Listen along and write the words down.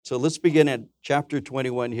So let's begin at chapter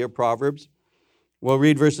 21 here, Proverbs. We'll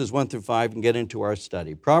read verses 1 through 5 and get into our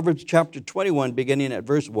study. Proverbs chapter 21, beginning at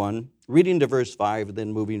verse 1, reading to verse 5, and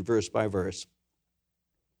then moving verse by verse.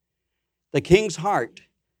 The king's heart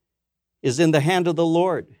is in the hand of the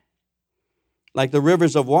Lord. Like the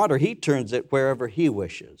rivers of water, he turns it wherever he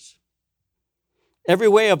wishes. Every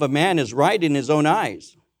way of a man is right in his own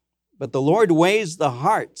eyes, but the Lord weighs the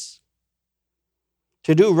hearts.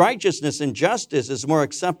 To do righteousness and justice is more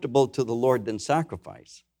acceptable to the Lord than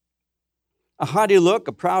sacrifice. A haughty look,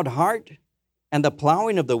 a proud heart, and the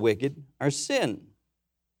plowing of the wicked are sin.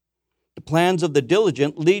 The plans of the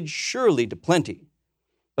diligent lead surely to plenty,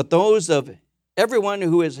 but those of everyone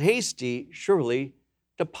who is hasty surely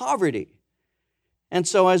to poverty. And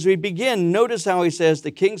so as we begin, notice how he says the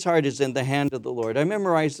king's heart is in the hand of the Lord. I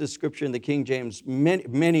memorized this scripture in the King James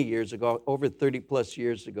many years ago, over 30 plus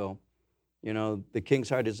years ago. You know, the king's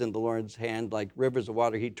heart is in the Lord's hand, like rivers of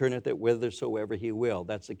water. He turneth it whithersoever he will.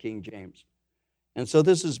 That's the King James. And so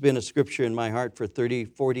this has been a scripture in my heart for 30,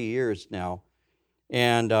 40 years now.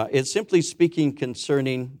 And it's simply speaking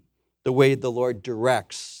concerning the way the Lord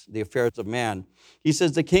directs the affairs of man. He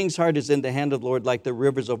says the king's heart is in the hand of the Lord like the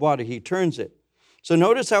rivers of water. He turns it. So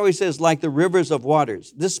notice how he says like the rivers of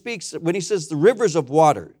waters. This speaks, when he says the rivers of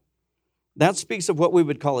water, that speaks of what we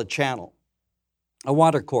would call a channel, a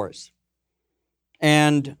water course.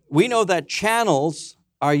 And we know that channels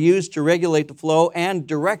are used to regulate the flow and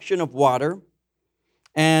direction of water.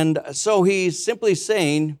 And so he's simply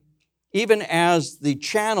saying, even as the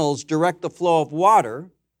channels direct the flow of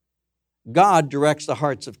water, God directs the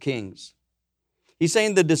hearts of kings. He's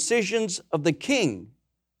saying the decisions of the king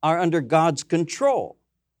are under God's control,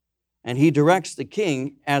 and he directs the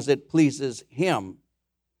king as it pleases him.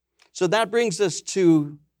 So that brings us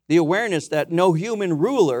to the awareness that no human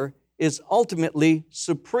ruler is ultimately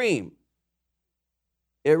supreme.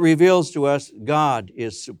 It reveals to us God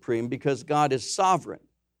is supreme because God is sovereign.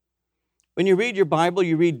 When you read your Bible,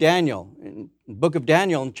 you read Daniel, in the book of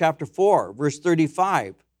Daniel in chapter 4, verse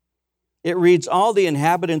 35. It reads, all the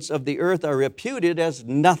inhabitants of the earth are reputed as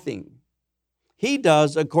nothing. He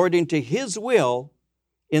does according to his will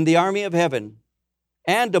in the army of heaven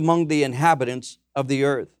and among the inhabitants of the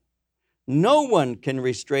earth. No one can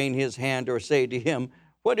restrain his hand or say to him,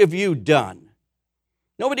 what have you done?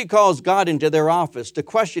 Nobody calls God into their office to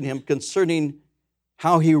question him concerning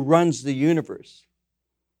how he runs the universe.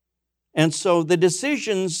 And so the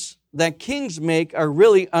decisions that kings make are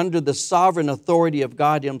really under the sovereign authority of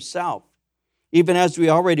God himself. Even as we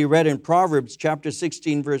already read in Proverbs chapter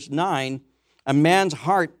 16, verse 9, a man's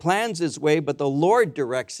heart plans his way, but the Lord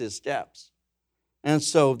directs his steps. And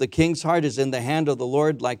so the king's heart is in the hand of the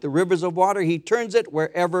Lord like the rivers of water. He turns it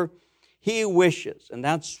wherever he wishes. And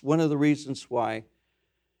that's one of the reasons why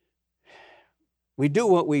we do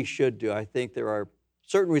what we should do. I think there are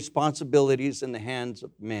certain responsibilities in the hands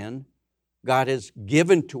of men. God has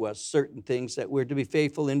given to us certain things that we're to be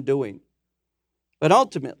faithful in doing. But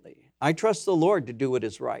ultimately, I trust the Lord to do what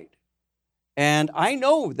is right. And I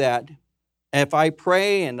know that if I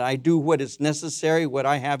pray and I do what is necessary, what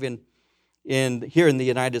I have in here in the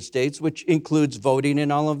United States, which includes voting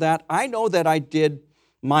and all of that, I know that I did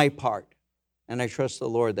my part. And I trust the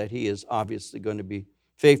Lord that he is obviously going to be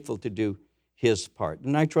faithful to do his part.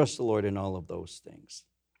 And I trust the Lord in all of those things.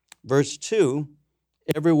 Verse 2,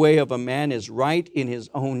 every way of a man is right in his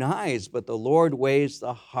own eyes, but the Lord weighs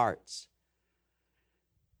the hearts.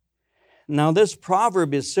 Now, this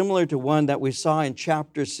proverb is similar to one that we saw in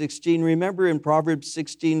chapter 16. Remember in Proverbs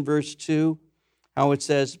 16, verse 2, how it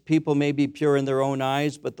says, people may be pure in their own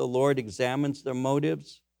eyes, but the Lord examines their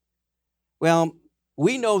motives? Well,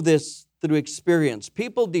 we know this through experience.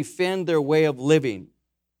 People defend their way of living,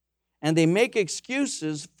 and they make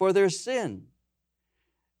excuses for their sin.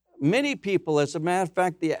 Many people, as a matter of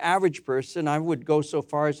fact, the average person, I would go so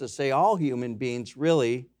far as to say all human beings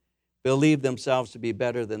really believe themselves to be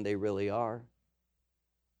better than they really are.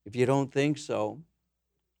 If you don't think so,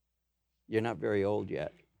 you're not very old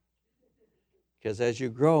yet. Because as you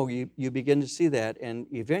grow, you begin to see that, and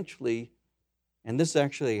eventually, and this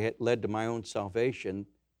actually led to my own salvation,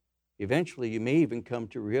 eventually you may even come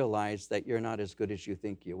to realize that you're not as good as you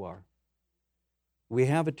think you are. We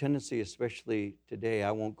have a tendency, especially today, I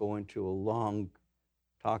won't go into a long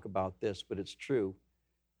talk about this, but it's true.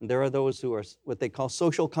 And there are those who are what they call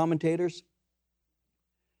social commentators.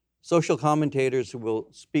 Social commentators who will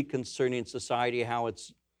speak concerning society, how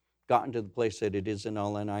it's gotten to the place that it is and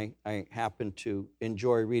all. And I happen to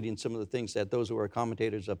enjoy reading some of the things that those who are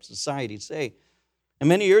commentators of society say. And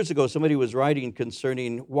many years ago, somebody was writing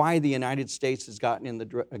concerning why the United States has gone in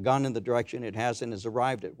the direction it has and has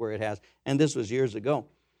arrived at where it has. And this was years ago.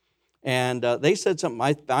 And they said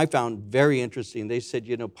something I found very interesting. They said,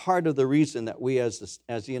 part of the reason that we as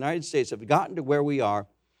the United States have gotten to where we are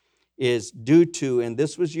is due to, and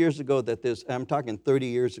this was years ago I'm talking 30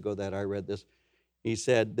 years ago that I read this. He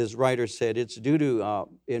said, this writer said, it's due to,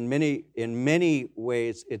 in many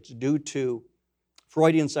ways, it's due to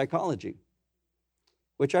Freudian psychology,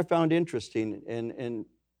 which I found interesting. And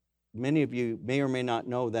many of you may or may not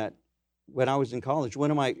know that when I was in college, one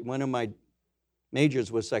of my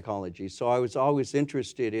majors was psychology. So I was always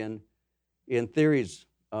interested in theories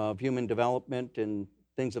of human development and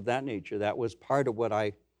things of that nature. That was part of what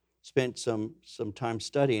I spent some time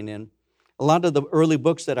studying. And a lot of the early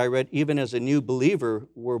books that I read, even as a new believer,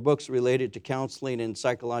 were books related to counseling and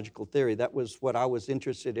psychological theory. That was what I was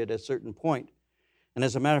interested in at a certain point. And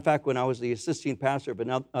as a matter of fact, when I was the assisting pastor of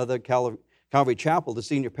another Calvary Chapel, the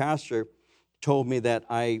senior pastor told me that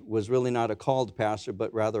I was really not a called pastor,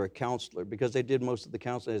 but rather a counselor, because I did most of the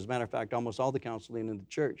counseling. As a matter of fact, almost all the counseling in the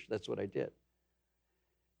church. That's what I did.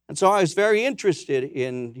 And so I was very interested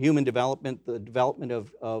in human development, the development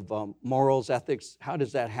of morals, ethics. How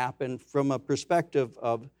does that happen from a perspective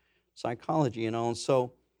of psychology, And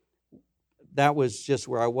so that was just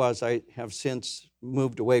where I was. I have since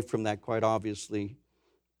moved away from that, quite obviously.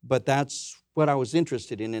 But that's what I was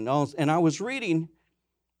interested in. And I was reading,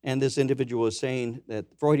 and this individual was saying that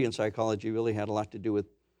Freudian psychology really had a lot to do with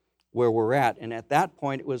where we're at. And at that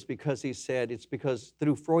point, it was because he said it's because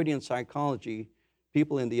through Freudian psychology,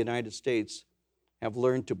 people in the United States have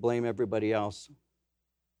learned to blame everybody else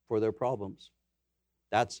for their problems.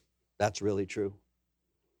 That's really true.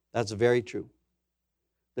 That's very true.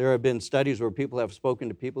 There have been studies where people have spoken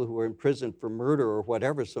to people who are in prison for murder or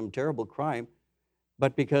whatever, some terrible crime,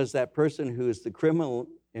 but because that person who is the criminal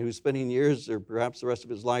and who's spending years or perhaps the rest of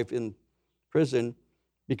his life in prison,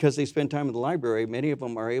 because they spend time in the library, many of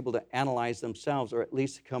them are able to analyze themselves, or at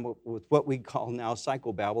least come up with what we call now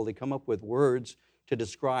psychobabble. They come up with words to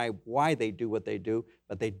describe why they do what they do,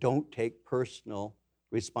 but they don't take personal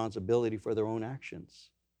responsibility for their own actions.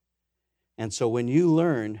 And so when you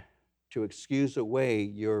learn to excuse away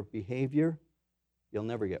your behavior, you'll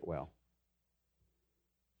never get well.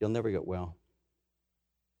 You'll never get well.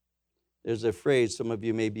 There's a phrase some of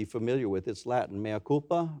you may be familiar with. It's Latin, mea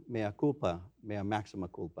culpa, mea maxima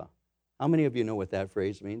culpa. How many of you know what that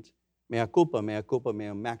phrase means? Mea culpa,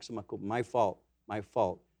 mea maxima culpa. My fault,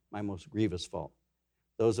 my most grievous fault.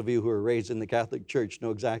 Those of you who were raised in the Catholic Church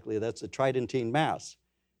know exactly that's a Tridentine Mass,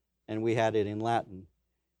 and we had it in Latin.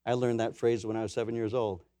 I learned that phrase when I was 7 years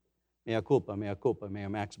old. Mea culpa, mea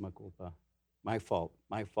maxima culpa. My fault,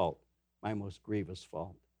 my most grievous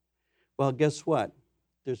fault. Well, guess what?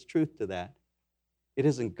 There's truth to that. It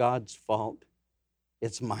isn't God's fault.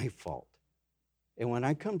 It's my fault. And when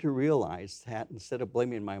I come to realize that, instead of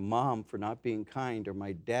blaming my mom for not being kind or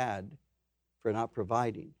my dad for not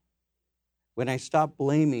providing, when I stop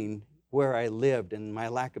blaming where I lived and my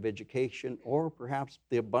lack of education or perhaps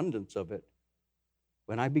the abundance of it,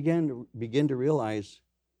 when I begin to realize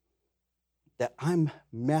that I'm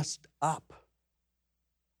messed up,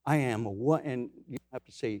 I am what, and you have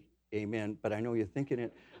to say amen, but I know you're thinking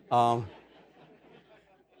it. I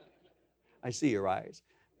see your eyes.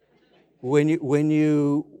 When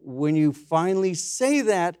you finally say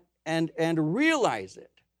that and realize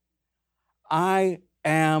it, I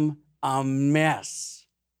am a mess.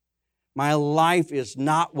 My life is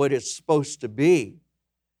not what it's supposed to be.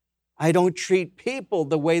 I don't treat people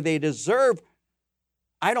the way they deserve.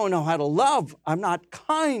 I don't know how to love. I'm not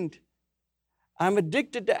kind. I'm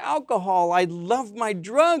addicted to alcohol. I love my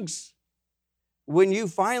drugs. When you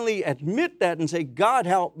finally admit that and say, God,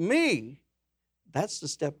 help me, that's the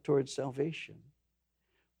step towards salvation.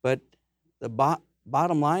 But the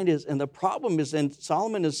bottom line is, and the problem is, and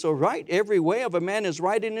Solomon is so right, every way of a man is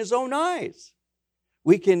right in his own eyes.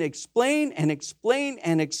 We can explain and explain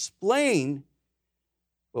and explain,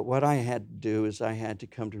 but what I had to do is I had to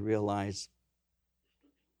come to realize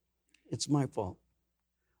it's my fault.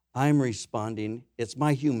 I'm responding. It's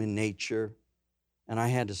my human nature, and I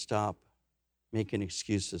had to stop making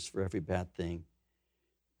excuses for every bad thing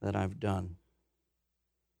that I've done.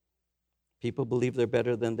 People believe they're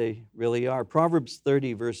better than they really are. Proverbs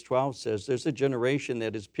 30, verse 12 says, there's a generation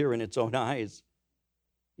that is pure in its own eyes,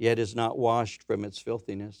 yet is not washed from its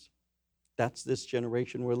filthiness. That's this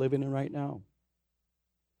generation we're living in right now.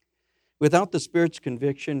 Without the Spirit's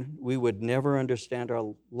conviction, we would never understand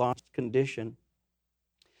our lost condition.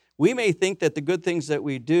 We may think that the good things that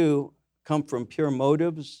we do come from pure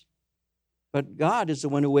motives, but God is the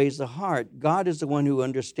one who weighs the heart. God is the one who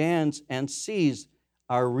understands and sees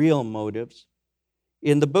our real motives.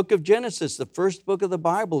 In the book of Genesis, the first book of the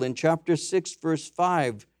Bible, in chapter 6, verse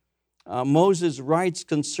 5, Moses writes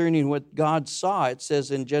concerning what God saw. It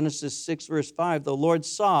says in Genesis 6, verse 5, the Lord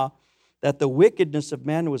saw that the wickedness of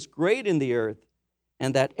man was great in the earth,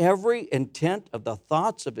 and that every intent of the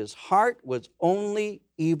thoughts of his heart was only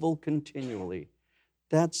evil continually.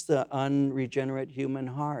 That's the unregenerate human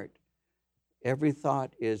heart. Every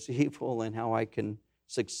thought is evil, and how I can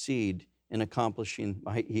succeed in accomplishing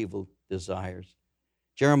my evil desires.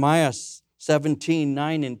 Jeremiah 17,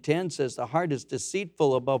 9 and 10 says, the heart is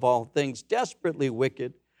deceitful above all things, desperately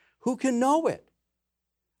wicked. Who can know it?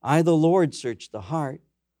 I, the Lord, search the heart.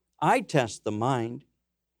 I test the mind,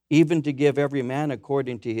 even to give every man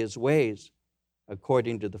according to his ways,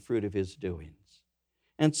 according to the fruit of his doings.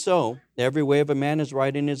 And so, every way of a man is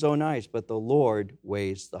right in his own eyes, but the Lord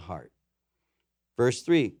weighs the heart. Verse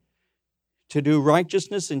 3, to do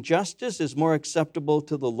righteousness and justice is more acceptable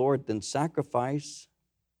to the Lord than sacrifice.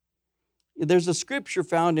 There's a scripture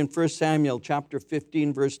found in 1 Samuel chapter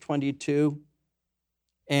 15, verse 22.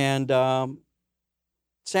 And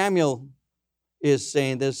Samuel is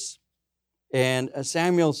saying this. And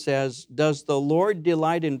Samuel says, does the Lord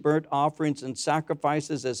delight in burnt offerings and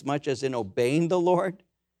sacrifices as much as in obeying the Lord?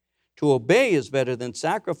 To obey is better than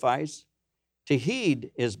sacrifice. To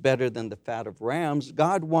heed is better than the fat of rams.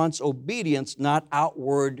 God wants obedience, not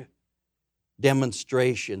outward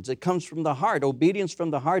demonstrations. It comes from the heart. Obedience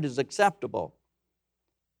from the heart is acceptable.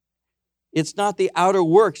 It's not the outer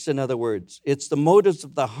works, in other words. It's the motives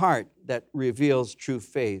of the heart that reveals true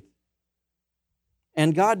faith.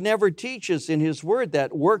 And God never teaches in His Word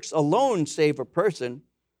that works alone save a person.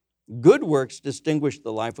 Good works distinguish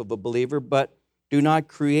the life of a believer, but do not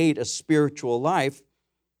create a spiritual life.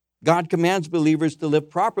 God commands believers to live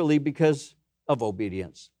properly because of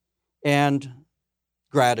obedience and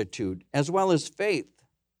gratitude, as well as faith.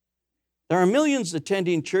 There are millions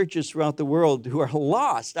attending churches throughout the world who are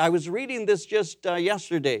lost. I was reading this just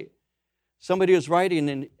yesterday. Somebody was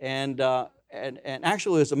writing, and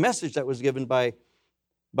actually it was a message that was given by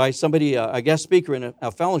somebody, a guest speaker in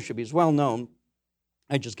a fellowship. He's well known.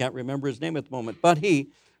 I just can't remember his name at the moment. But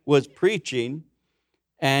he was preaching,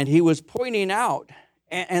 and he was pointing out,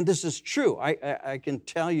 and this is true, I can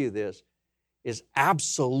tell you this, is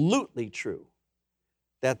absolutely true,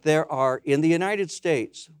 that there are, in the United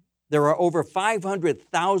States, there are over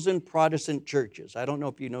 500,000 Protestant churches. I don't know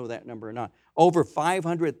if you know that number or not. Over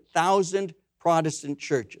 500,000 Protestant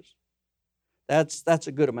churches. That's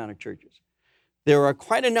a good amount of churches. There are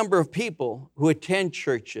quite a number of people who attend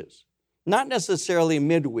churches, not necessarily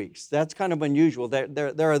midweeks. That's kind of unusual.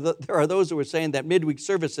 There are those who are saying that midweek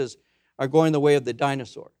services are going the way of the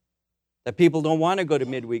dinosaur, that people don't want to go to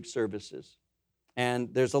midweek services.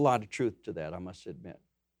 And there's a lot of truth to that, I must admit.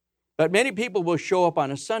 But many people will show up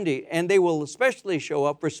on a Sunday, and they will especially show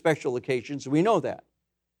up for special occasions. We know that.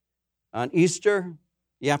 On Easter,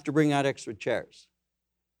 you have to bring out extra chairs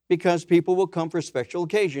because people will come for special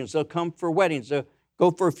occasions. They'll come for weddings. They'll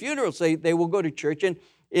go for funerals. They will go to church.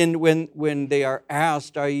 And when they are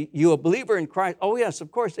asked, are you a believer in Christ? Oh, yes,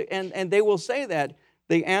 of course. And they will say that.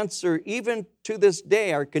 They answer, even to this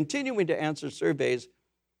day, are continuing to answer surveys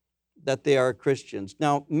that they are Christians.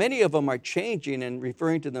 Now, many of them are changing and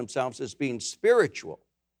referring to themselves as being spiritual.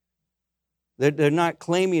 They're not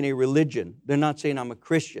claiming a religion. They're not saying, I'm a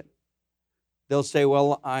Christian. They'll say,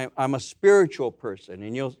 well, I'm a spiritual person.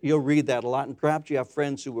 And you'll read that a lot. And perhaps you have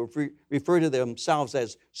friends who will refer to themselves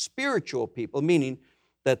as spiritual people, meaning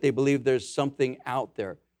that they believe there's something out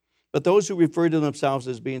there. But those who refer to themselves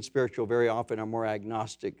as being spiritual very often are more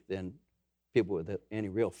agnostic than people with any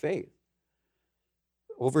real faith.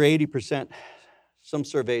 Over 80%, some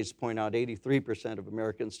surveys point out 83% of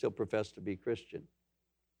Americans still profess to be Christian.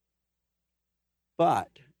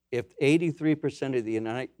 But if 83% of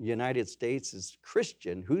the United States is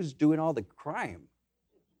Christian, who's doing all the crime?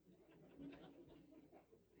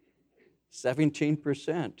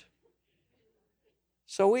 17%.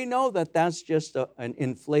 So we know that that's just an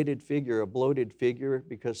inflated figure, a bloated figure,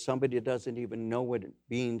 because somebody doesn't even know what it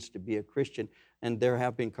means to be a Christian. And there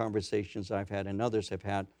have been conversations I've had and others have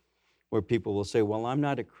had where people will say, well, I'm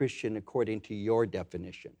not a Christian according to your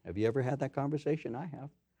definition. Have you ever had that conversation? I have.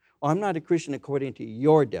 Well, I'm not a Christian according to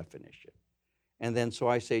your definition. And then so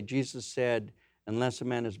I say, Jesus said, unless a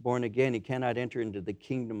man is born again, he cannot enter into the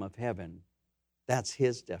kingdom of heaven. That's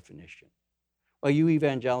his definition. Well, you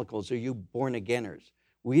evangelicals, are you born-againers?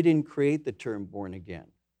 We didn't create the term born again.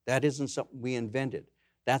 That isn't something we invented.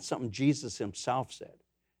 That's something Jesus himself said.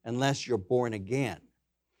 Unless you're born again.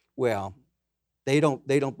 Well, they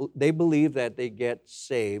believe that they get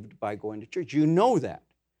saved by going to church. You know that.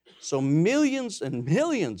 So millions and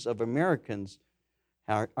millions of Americans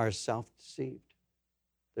are self-deceived.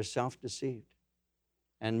 They're self-deceived.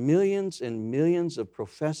 and millions of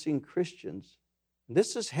professing Christians,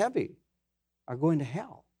 this is heavy, are going to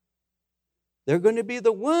hell. They're going to be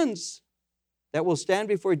the ones that will stand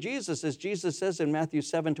before Jesus, as Jesus says in Matthew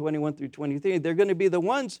 7:21 through 23. They're going to be the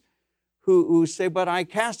ones who say, but I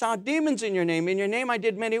cast out demons in your name. In your name I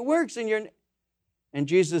did many works. And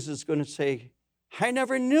Jesus is going to say, I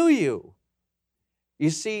never knew you.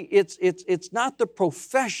 You see, it's not the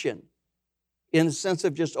profession in the sense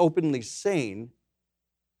of just openly saying.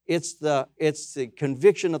 It's the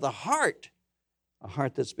conviction of the heart, a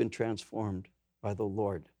heart that's been transformed by the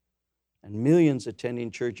Lord. And millions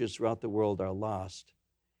attending churches throughout the world are lost,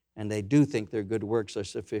 and they do think their good works are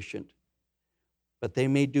sufficient. But they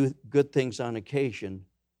may do good things on occasion,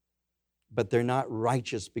 but they're not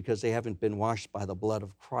righteous because they haven't been washed by the blood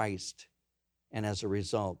of Christ. And as a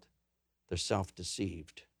result, they're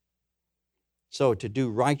self-deceived. So to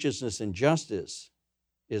do righteousness and justice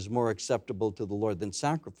is more acceptable to the Lord than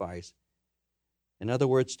sacrifice. In other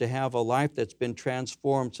words, to have a life that's been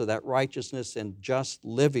transformed so that righteousness and just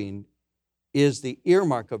living is the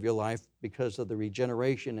earmark of your life because of the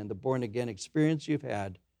regeneration and the born-again experience you've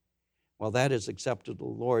had, well, that is acceptable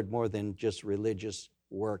to the Lord more than just religious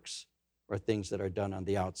works or things that are done on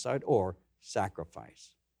the outside or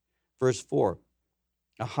sacrifice. Verse 4,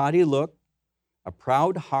 a haughty look, a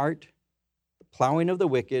proud heart, the plowing of the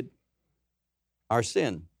wicked are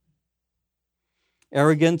sin.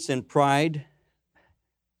 Arrogance and pride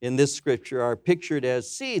in this scripture are pictured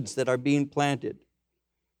as seeds that are being planted.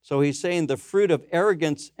 So he's saying the fruit of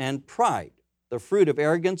arrogance and pride,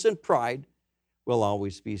 will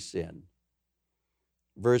always be sin.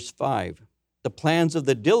 Verse 5, the plans of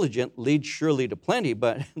the diligent lead surely to plenty,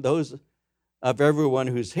 but those of everyone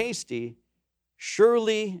who's hasty,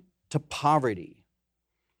 surely to poverty.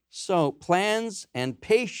 So plans and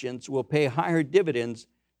patience will pay higher dividends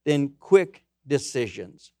than quick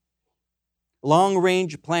decisions.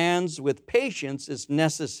 Long-range plans with patience is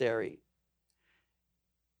necessary.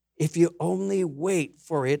 If you only wait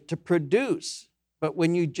for it to produce, but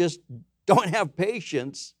when you just don't have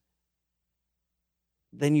patience,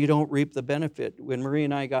 then you don't reap the benefit. When Marie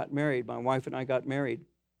and I got married, my wife and I got married,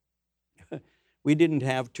 we didn't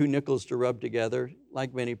have 2 nickels to rub together,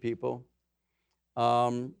 like many people.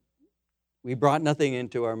 We brought nothing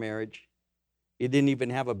into our marriage. We didn't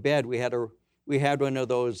even have a bed. We had one of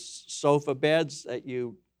those sofa beds that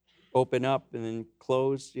you open up and then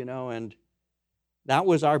close, and that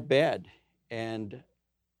was our bed. And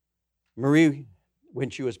Marie, when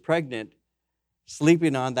she was pregnant,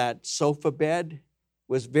 sleeping on that sofa bed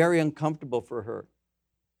was very uncomfortable for her.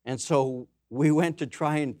 And so we went to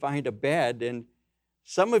try and find a bed. And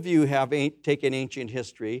some of you have taken ancient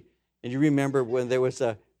history, and you remember when there was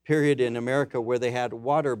a period in America where they had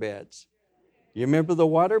water beds. You remember the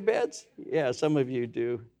water beds? Yeah, some of you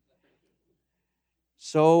do.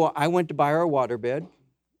 So I went to buy our water bed,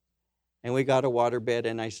 and we got a water bed,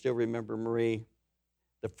 and I still remember Marie,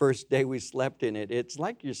 the first day we slept in it. It's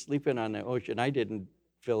like you're sleeping on the ocean. I didn't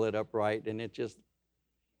fill it up right,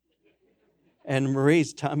 and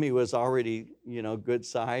Marie's tummy was already, good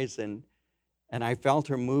size, and I felt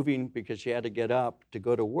her moving because she had to get up to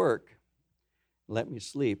go to work, let me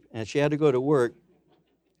sleep, and she had to go to work,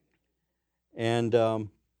 and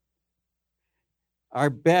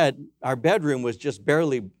our bedroom was just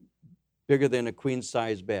barely bigger than a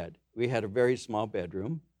queen-size bed. We had a very small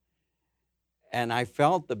bedroom, and I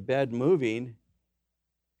felt the bed moving,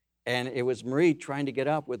 and it was Marie trying to get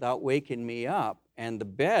up without waking me up. And the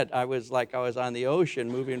bed, I was like I was on the ocean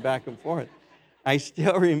moving back and forth. I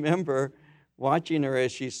still remember watching her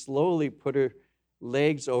as she slowly put her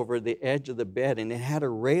legs over the edge of the bed, and it had a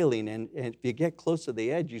railing, and if you get close to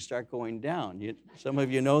the edge, you start going down. Some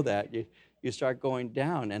of you know that. You start going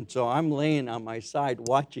down. And so I'm laying on my side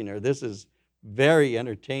watching her. This is very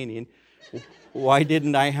entertaining. Why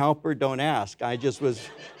didn't I help her? Don't ask. I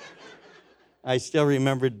still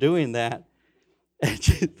remember doing that. And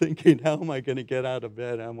she's thinking, how am I going to get out of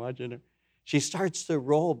bed? I'm watching her. She starts to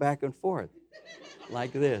roll back and forth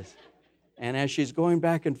like this. And as she's going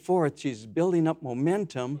back and forth, she's building up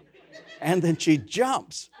momentum, and then she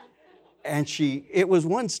jumps. And it was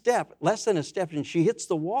one step, less than a step, and she hits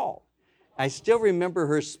the wall. I still remember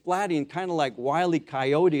her splatting kind of like Wile E.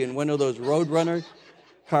 Coyote in one of those Roadrunner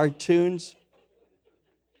cartoons.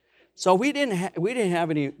 So we didn't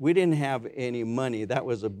have any money. That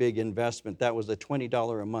was a big investment. That was a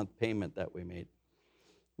 $20 a month payment that we made.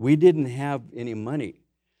 We didn't have any money.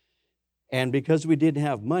 And because we didn't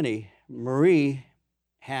have money, Marie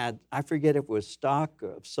had, I forget if it was stock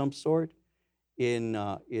of some sort,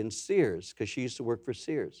 in Sears, because she used to work for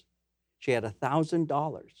Sears. She had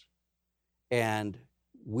 $1,000. And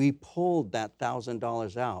we pulled that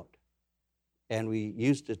 $1,000 out and we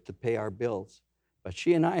used it to pay our bills. But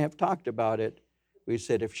she and I have talked about it. We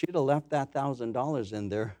said if she'd have left that $1,000 in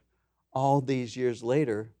there all these years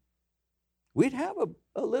later, we'd have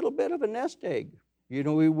a little bit of a nest egg.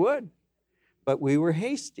 We would. But we were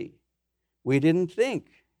hasty. We didn't think.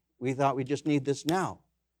 We thought we just need this now.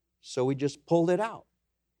 So we just pulled it out.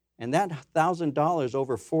 And that $1,000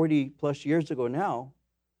 over 40 plus years ago now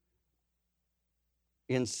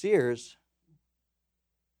in Sears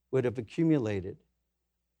would have accumulated.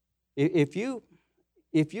 If you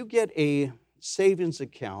get a savings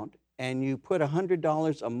account and you put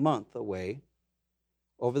 $100 a month away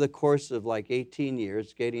over the course of like 18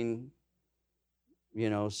 years, getting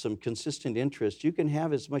some consistent interest, you can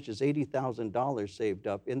have as much as $80,000 saved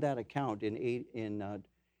up in that account in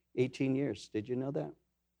 18 years. Did you know that?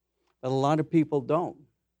 But a lot of people don't.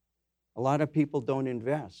 A lot of people don't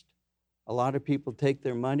invest. A lot of people take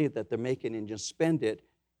their money that they're making and just spend it,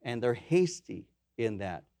 and they're hasty in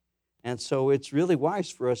that. And so it's really wise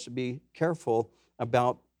for us to be careful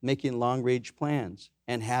about making long-range plans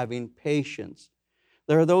and having patience.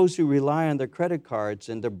 There are those who rely on their credit cards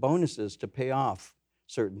and their bonuses to pay off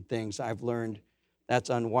certain things. I've learned that's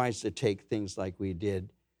unwise to take things like we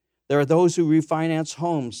did. There are those who refinance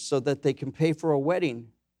homes so that they can pay for a wedding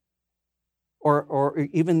or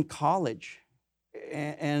even college.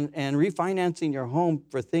 And refinancing your home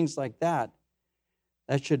for things like that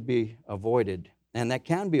should be avoided. And that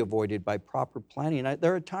can be avoided by proper planning.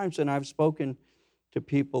 There are times when I've spoken to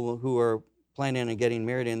people who are planning on getting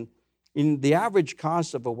married, and the average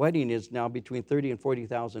cost of a wedding is now between $30,000 and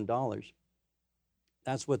 $40,000.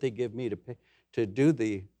 That's what they give me to do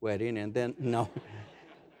the wedding, and then no,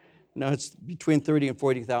 it's between $30,000 and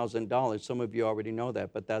 $40,000. Some of you already know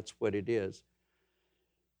that, but that's what it is.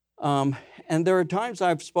 And there are times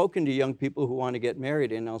I've spoken to young people who want to get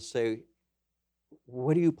married, and I'll say,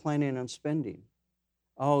 "What are you planning on spending?"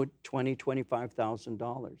 "Oh, $20,000,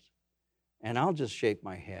 $25,000. And I'll just shake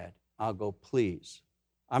my head. I'll go, "Please,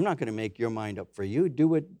 I'm not going to make your mind up for you. Do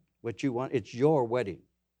what you want. It's your wedding.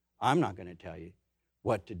 I'm not going to tell you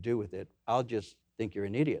what to do with it. I'll just think you're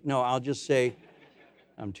an idiot." No, I'll just say,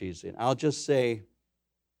 I'm teasing. I'll just say,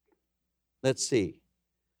 let's see.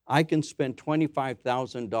 I can spend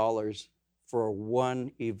 $25,000 for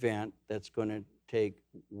one event that's going to take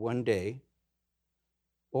one day,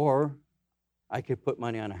 or I could put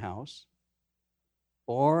money on a house,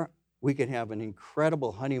 or we could have an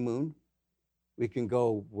incredible honeymoon. We can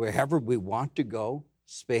go wherever we want to go,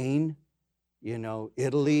 Spain,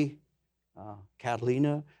 Italy,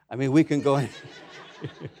 Catalina. I mean, we can go.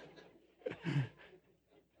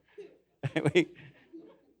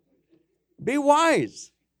 Be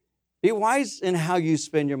wise. Be wise in how you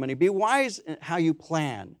spend your money. Be wise in how you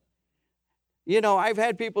plan. I've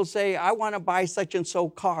had people say, "I want to buy such and so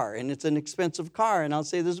car," and it's an expensive car. And I'll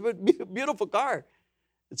say, "This is a beautiful car."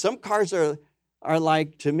 Some cars are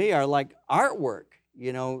like, to me, are like artwork.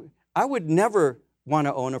 I would never want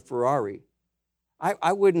to own a Ferrari.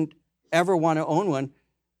 I wouldn't ever want to own one,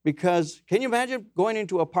 because can you imagine going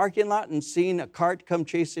into a parking lot and seeing a cart come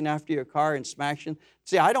chasing after your car and smashing?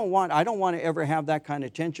 See, I don't want to ever have that kind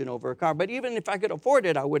of tension over a car. But even if I could afford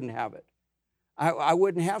it, I wouldn't have it. I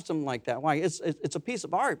wouldn't have something like that. Why? It's a piece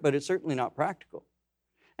of art, but it's certainly not practical.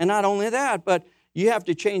 And not only that, but you have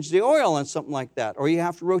to change the oil on something like that, or you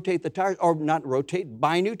have to rotate the tires, or not rotate,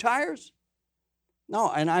 buy new tires.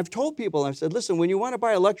 No, and I've told people, I've said, listen, when you want to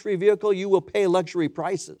buy a luxury vehicle, you will pay luxury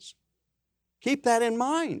prices. Keep that in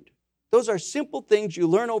mind. Those are simple things you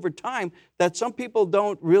learn over time that some people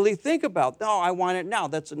don't really think about. "No, I want it now.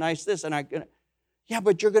 That's a nice this." Yeah,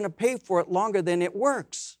 but you're going to pay for it longer than it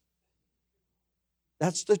works.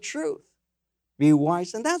 That's the truth. Be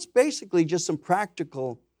wise. And that's basically just some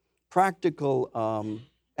practical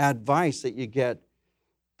advice that you get.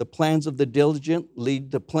 The plans of the diligent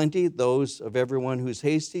lead to plenty. Those of everyone who's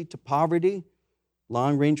hasty to poverty.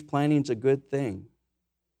 Long-range planning is a good thing.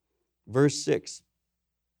 Verse 6.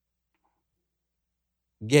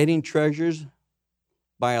 Getting treasures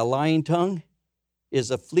by a lying tongue is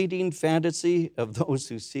a fleeting fantasy of those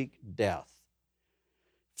who seek death.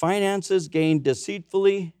 Finances gained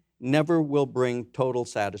deceitfully never will bring total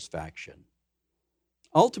satisfaction.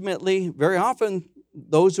 Ultimately, very often,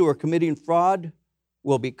 those who are committing fraud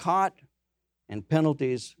will be caught, and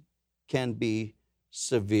penalties can be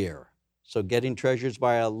severe. So getting treasures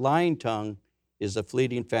by a lying tongue is a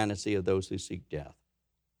fleeting fantasy of those who seek death.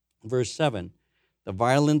 Verse 7, the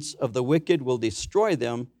violence of the wicked will destroy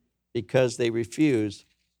them because they refuse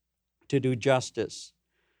to do justice.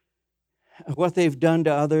 What they've done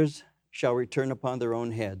to others shall return upon their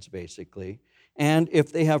own heads, basically. And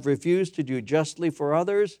if they have refused to do justly for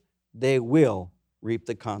others, they will reap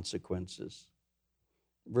the consequences.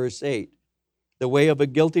 Verse 8, the way of a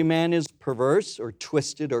guilty man is perverse or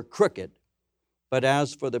twisted or crooked, but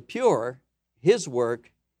as for the pure, his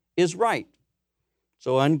work is right.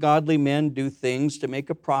 So ungodly men do things to make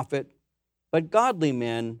a profit, but godly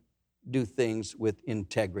men do things with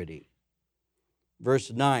integrity.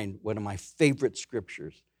 Verse 9, one of my favorite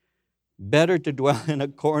scriptures. Better to dwell in a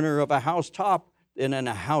corner of a housetop than in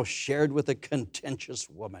a house shared with a contentious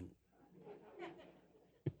woman.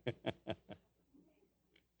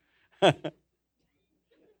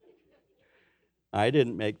 I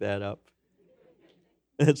didn't make that up.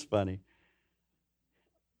 It's funny.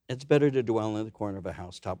 It's better to dwell in the corner of a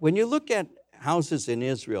housetop. When you look at houses in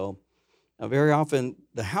Israel, very often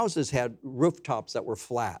the houses had rooftops that were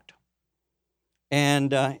flat.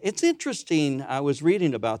 And it's interesting, I was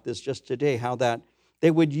reading about this just today, how that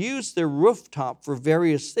they would use their rooftop for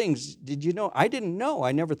various things. Did you know? I didn't know.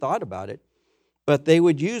 I never thought about it. But they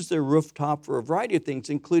would use their rooftop for a variety of things,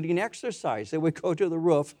 including exercise. They would go to the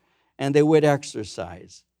roof and they would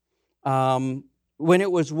exercise. When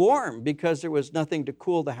it was warm, because there was nothing to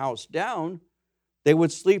cool the house down, they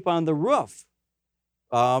would sleep on the roof,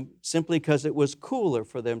 simply because it was cooler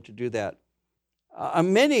for them to do that.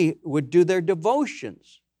 Many would do their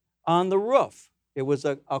devotions on the roof. It was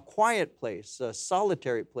a quiet place, a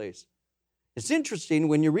solitary place. It's interesting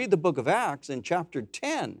when you read the book of Acts in chapter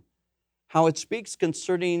 10, how it speaks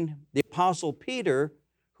concerning the Apostle Peter,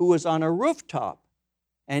 who was on a rooftop,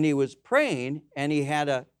 and he was praying, and he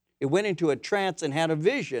went into a trance and had a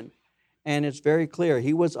vision, and it's very clear.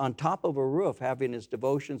 He was on top of a roof having his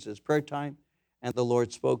devotions, his prayer time, and the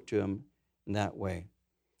Lord spoke to him in that way.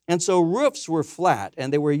 And so roofs were flat,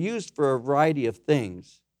 and they were used for a variety of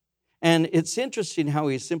things. And it's interesting how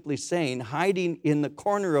he's simply saying hiding in the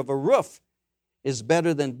corner of a roof is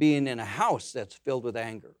better than being in a house that's filled with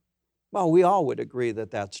anger. Well, we all would agree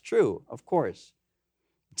that that's true, of course.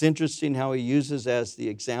 It's interesting how he uses as the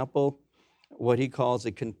example what he calls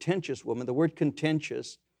a contentious woman. The word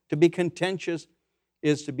contentious, to be contentious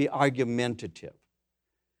is to be argumentative.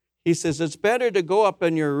 He says it's better to go up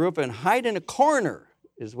on your roof and hide in a corner,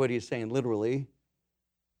 is what he's saying literally,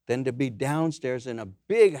 than to be downstairs in a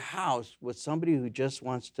big house with somebody who just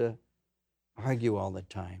wants to argue all the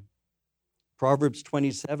time. Proverbs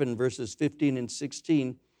 27, verses 15 and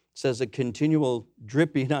 16 says a continual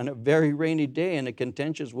dripping on a very rainy day and a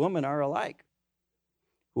contentious woman are alike.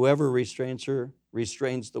 Whoever restrains her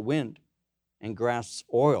restrains the wind and grasps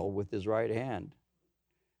oil with his right hand,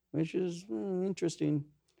 which is interesting.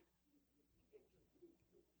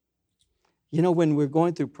 You know, when we're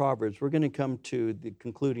going through Proverbs, we're going to come to the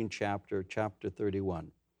concluding chapter, chapter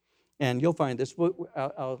 31. And you'll find this,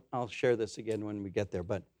 I'll share this again when we get there.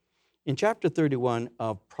 But in chapter 31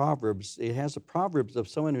 of Proverbs, it has the Proverbs of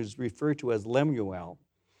someone who's referred to as Lemuel.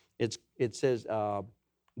 It says,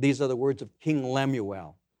 these are the words of King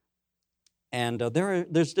Lemuel. And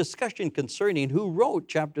there's discussion concerning who wrote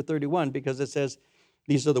chapter 31, because it says,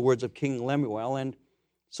 these are the words of King Lemuel. And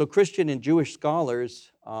so Christian and Jewish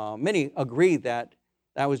scholars, many agree that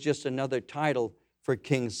that was just another title for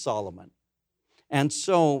King Solomon. And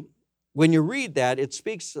so when you read that, it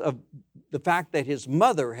speaks of the fact that his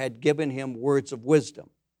mother had given him words of wisdom.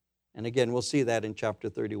 And again, we'll see that in chapter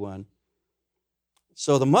 31.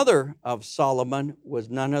 So the mother of Solomon was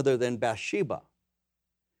none other than Bathsheba.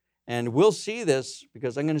 And we'll see this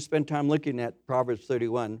because I'm going to spend time looking at Proverbs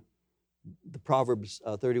 31, the Proverbs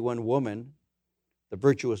 31 woman, the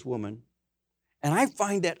virtuous woman. And I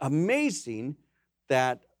find that amazing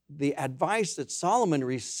that the advice that Solomon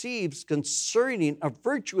receives concerning a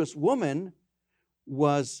virtuous woman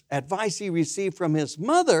was advice he received from his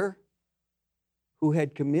mother, who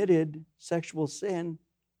had committed sexual sin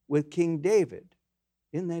with King David.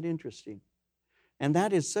 Isn't that interesting? And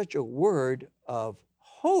that is such a word of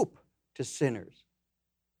hope to sinners,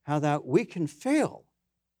 how that we can fail,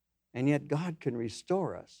 and yet God can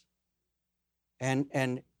restore us. And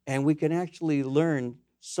we can actually learn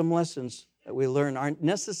some lessons that we learn aren't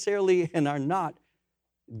necessarily and are not.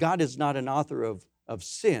 God is not an author of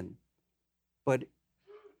sin, but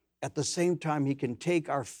at the same time, He can take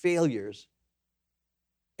our failures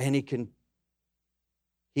and He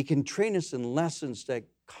can train us in lessons that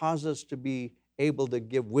cause us to be able to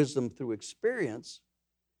give wisdom through experience.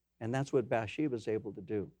 And that's what Bathsheba is able to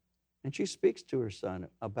do. And she speaks to her son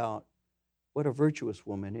about what a virtuous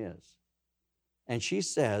woman is. And she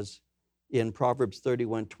says in Proverbs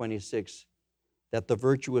 31:26 that the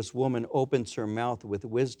virtuous woman opens her mouth with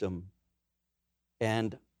wisdom,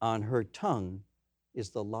 and on her tongue is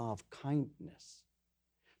the law of kindness.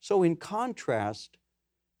 So in contrast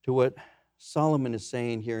to what Solomon is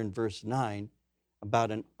saying here in verse 9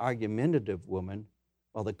 about an argumentative woman,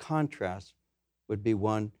 well, the contrast would be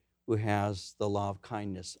one who has the law of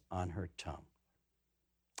kindness on her tongue.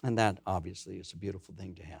 And that obviously is a beautiful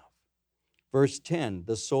thing to have. Verse 10,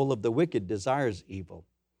 the soul of the wicked desires evil.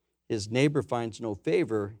 His neighbor finds no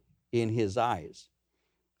favor in his eyes.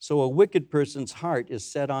 So a wicked person's heart is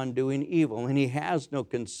set on doing evil, and he has no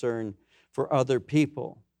concern for other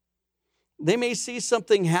people. They may see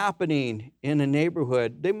something happening in a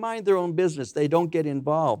neighborhood. They mind their own business. They don't get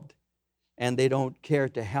involved, and they don't care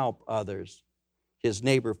to help others. His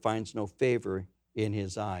neighbor finds no favor in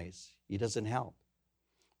his eyes. He doesn't help.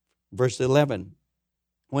 Verse 11,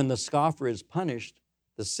 when the scoffer is punished,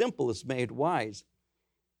 the simple is made wise.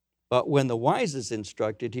 But when the wise is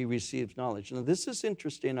instructed, he receives knowledge. Now, this is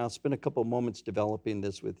interesting. I'll spend a couple moments developing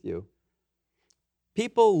this with you.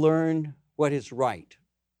 People learn what is right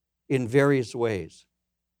in various ways.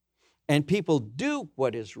 And people do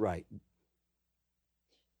what is right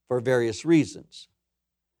for various reasons.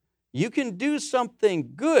 You can do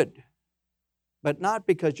something good, but not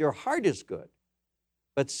because your heart is good,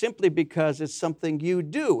 but simply because it's something you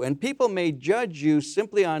do. And people may judge you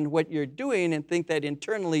simply on what you're doing and think that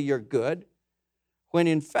internally you're good, when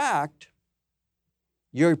in fact,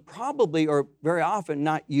 you're probably, or very often,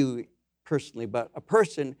 not you personally, but a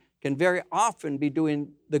person can very often be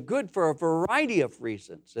doing the good for a variety of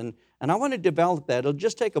reasons. And I want to develop that. It'll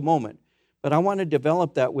just take a moment, but I want to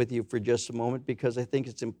develop that with you for just a moment because I think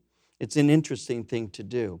it's an interesting thing to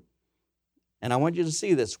do. And I want you to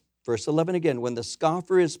see this. Verse 11 again, when the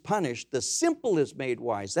scoffer is punished, the simple is made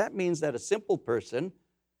wise. That means that a simple person,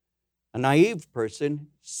 a naive person,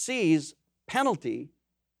 sees penalty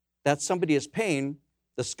that somebody is paying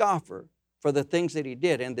the scoffer for the things that he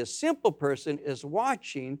did. And this simple person is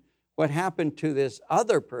watching what happened to this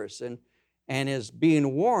other person and is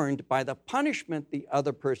being warned by the punishment the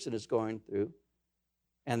other person is going through.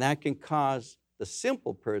 And that can cause the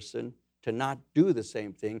simple person to not do the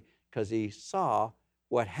same thing because he saw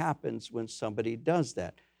what happens when somebody does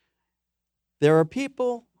that. There are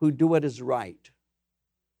people who do what is right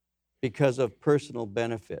because of personal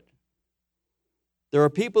benefit. There are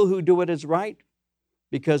people who do what is right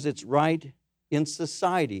because it's right in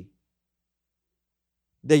society.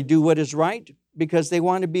 They do what is right because they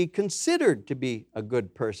want to be considered to be a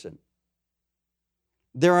good person.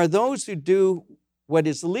 There are those who do what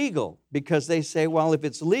is legal because they say, well, if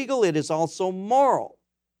it's legal, it is also moral.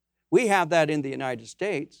 We have that in the United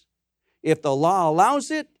States. If the law allows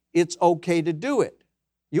it, it's okay to do it.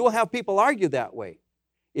 You will have people argue that way.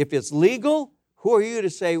 If it's legal, who are you to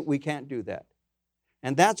say we can't do that?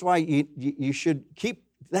 And that's why you should keep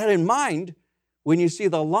that in mind when you see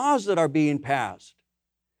the laws that are being passed.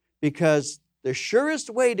 Because the surest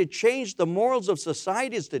way to change the morals of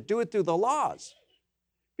society is to do it through the laws.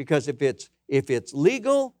 Because if it's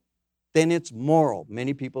legal, then it's moral.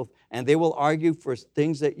 Many people, and they will argue for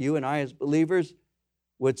things that you and I as believers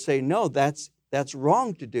would say, no, that's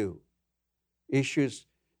wrong to do. Issues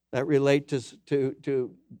that relate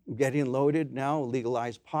to getting loaded now,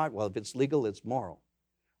 legalized pot. Well, if it's legal, it's moral.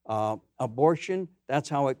 Abortion, that's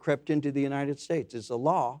how it crept into the United States. It's a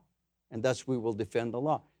law, and thus we will defend the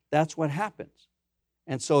law. That's what happens.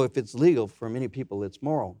 And so if it's legal, for many people, it's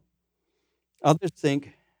moral. Others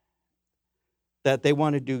think that they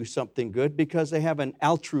want to do something good because they have an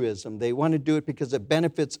altruism. They want to do it because it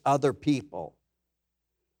benefits other people.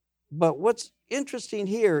 But what's interesting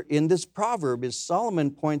here in this proverb is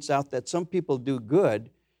Solomon points out that some people do good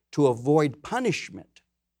to avoid punishment.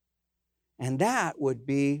 And that would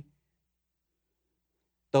be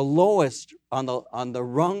the lowest on the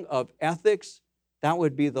rung of ethics. That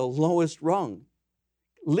would be the lowest rung.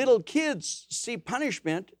 Little kids see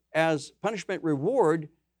punishment reward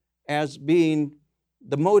as being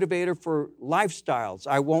the motivator for lifestyles.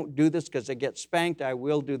 I won't do this because I get spanked. I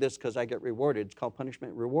will do this because I get rewarded. It's called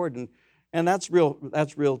punishment reward, and that's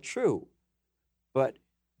real true. But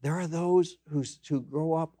there are those who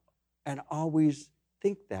grow up and always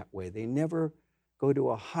think that way. They never go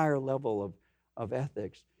to a higher level of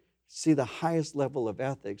ethics. See, the highest level of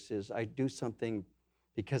ethics is I do something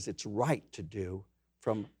because it's right to do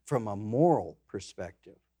from a moral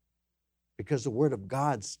perspective. Because the Word of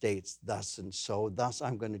God states thus and so, thus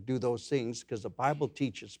I'm going to do those things because the Bible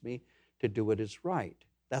teaches me to do what is right.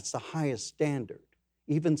 That's the highest standard.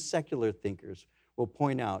 Even secular thinkers will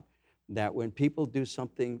point out that when people do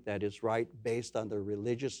something that is right based on their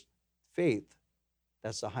religious faith,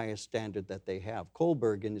 that's the highest standard that they have.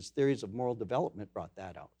 Kohlberg, in his theories of moral development, brought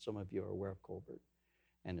that out. Some of you are aware of Kohlberg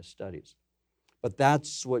and his studies. But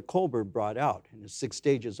that's what Colbert brought out in his 6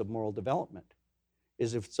 stages of moral development,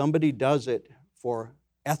 is if somebody does it for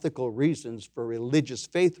ethical reasons, for religious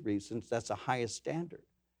faith reasons, that's the highest standard.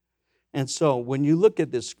 And so when you look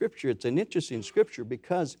at this scripture, it's an interesting scripture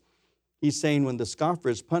because he's saying when the scoffer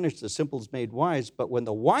is punished, the simple is made wise, but when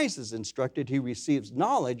the wise is instructed, he receives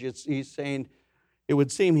knowledge. It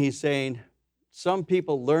would seem he's saying some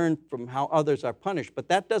people learn from how others are punished, but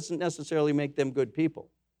that doesn't necessarily make them good people.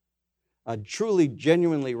 A truly,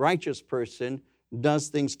 genuinely righteous person does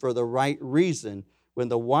things for the right reason. When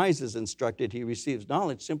the wise is instructed, he receives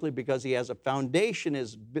knowledge simply because he has a foundation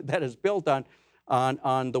that is built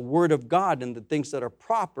on the Word of God and the things that are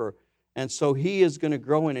proper. And so he is going to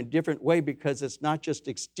grow in a different way because it's not just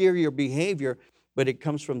exterior behavior, but it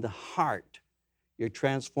comes from the heart. You're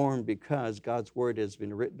transformed because God's Word has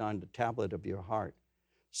been written on the tablet of your heart.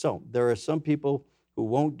 So there are some people who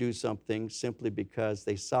won't do something simply because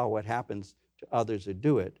they saw what happens to others who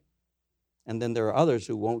do it. And then there are others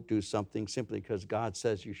who won't do something simply because God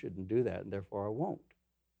says you shouldn't do that, and therefore I won't,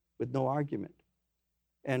 with no argument.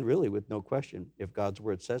 And really with no question. If God's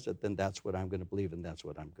Word says it, then that's what I'm going to believe, and that's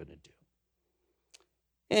what I'm going to do.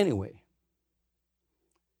 Anyway,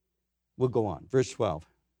 we'll go on. Verse 12.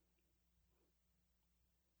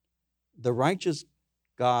 The righteous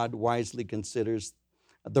God wisely considers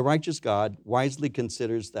the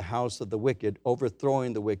house of the wicked,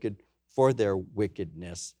 overthrowing the wicked for their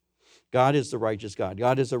wickedness. God is the righteous God.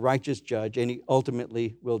 God is a righteous judge, and he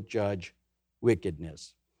ultimately will judge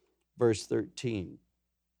wickedness. Verse 13.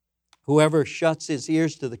 Whoever shuts his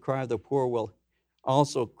ears to the cry of the poor will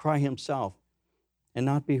also cry himself and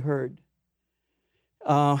not be heard.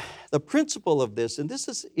 The principle of this, and this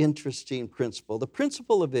is an interesting principle, the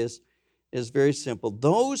principle of this is very simple.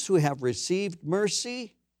 Those who have received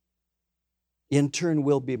mercy, in turn,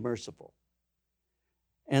 will be merciful.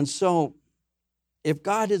 And so, if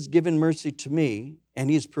God has given mercy to me and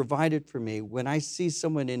he's provided for me, when I see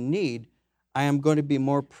someone in need, I am going to be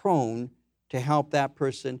more prone to help that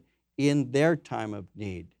person in their time of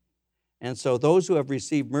need. And so those who have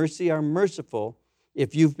received mercy are merciful.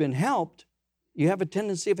 If you've been helped, you have a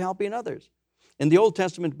tendency of helping others. In the Old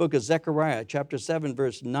Testament book of Zechariah, chapter 7,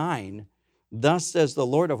 verse 9, thus says the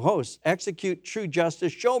Lord of hosts, execute true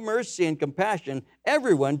justice, show mercy and compassion,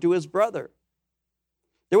 everyone to his brother.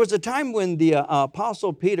 There was a time when the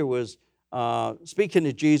Apostle Peter was speaking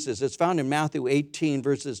to Jesus. It's found in Matthew 18,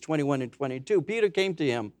 verses 21 and 22. Peter came to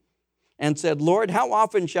him and said, Lord, how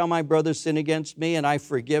often shall my brother sin against me and I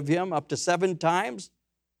forgive him? Up to 7 times?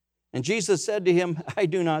 And Jesus said to him, I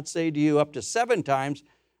do not say to you up to 7 times,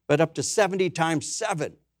 but up to 70 times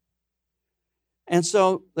 7. And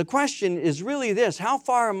so the question is really this: how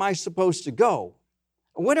far am I supposed to go?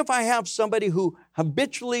 What if I have somebody who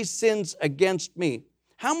habitually sins against me?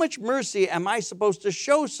 How much mercy am I supposed to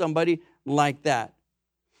show somebody like that?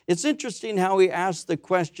 It's interesting how he asked the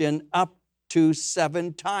question up to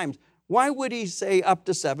 7 times. Why would he say up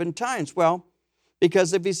to 7 times? Well,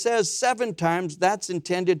 because if he says 7 times, that's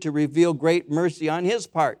intended to reveal great mercy on his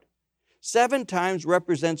part. 7 times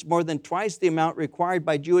represents more than twice the amount required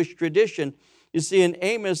by Jewish tradition. You see, in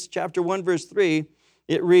Amos chapter 1, verse 3,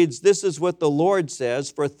 it reads, this is what the Lord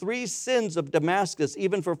says, for 3 sins of Damascus,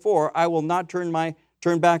 even for 4, I will not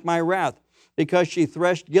turn back my wrath, because she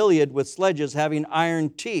threshed Gilead with sledges having iron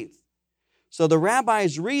teeth. So the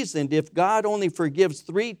rabbis reasoned if God only forgives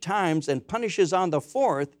 3 times and punishes on the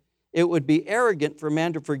 4th, it would be arrogant for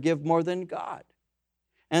man to forgive more than God.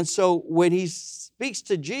 And so when he speaks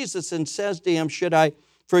to Jesus and says to him, should I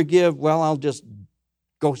forgive? Well, I'll just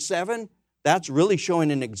go 7. That's really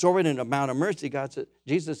showing an exorbitant amount of mercy.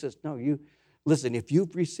 Jesus says, no, listen, if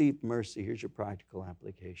you've received mercy, here's your practical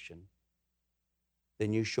application.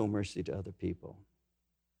 Then you show mercy to other people.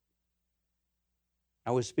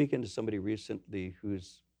 I was speaking to somebody recently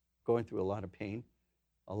who's going through a lot of pain.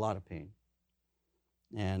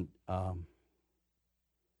 And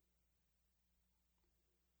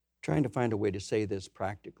trying to find a way to say this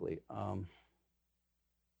practically.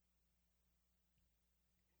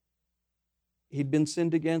 He'd been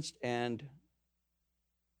sinned against, and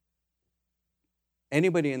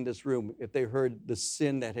anybody in this room, if they heard the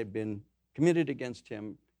sin that had been committed against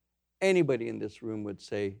him, anybody in this room would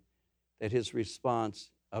say that his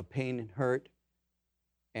response of pain and hurt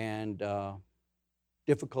and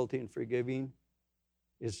difficulty in forgiving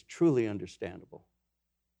is truly understandable.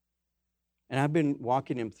 And I've been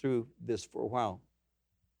walking him through this for a while,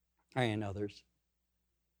 I and others.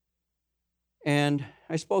 And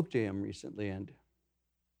I spoke to him recently, and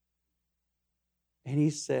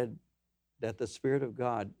he said that the Spirit of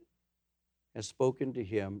God has spoken to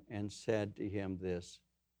him and said to him this: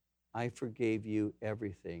 I forgave you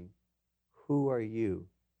everything. Who are you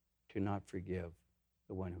to not forgive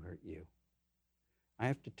the one who hurt you? I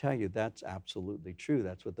have to tell you, that's absolutely true.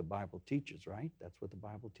 That's what the Bible teaches, right? That's what the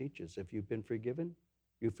Bible teaches. If you've been forgiven,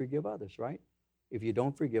 you forgive others, right? If you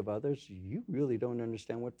don't forgive others, you really don't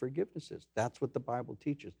understand what forgiveness is. That's what the Bible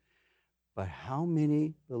teaches. But how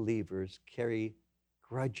many believers carry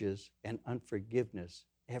grudges and unforgiveness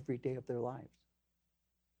every day of their lives?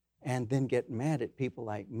 And then get mad at people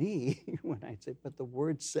like me when I say, but the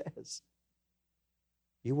word says,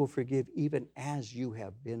 you will forgive even as you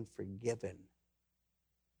have been forgiven.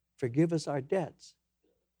 Forgive us our debts,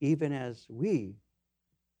 even as we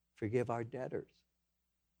forgive our debtors.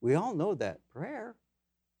 We all know that prayer,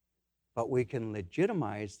 but we can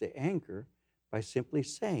legitimize the anger by simply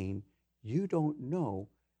saying, you don't know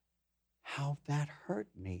how that hurt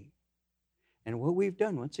me. And what we've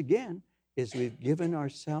done, once again, is we've given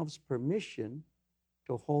ourselves permission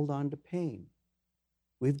to hold on to pain.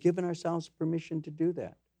 We've given ourselves permission to do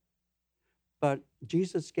that. But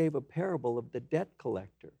Jesus gave a parable of the debt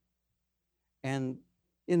collector. And,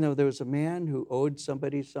 there was a man who owed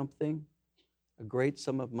somebody something, a great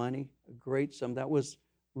sum of money, a great sum. That was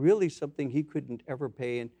really something he couldn't ever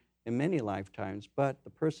pay in many lifetimes. But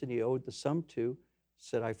the person he owed the sum to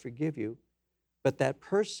said, I forgive you. But that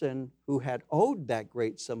person who had owed that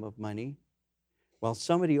great sum of money, while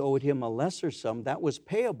somebody owed him a lesser sum, that was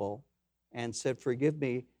payable, and said, forgive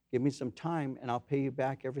me, give me some time, and I'll pay you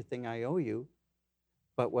back everything I owe you.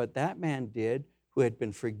 But what that man did, who had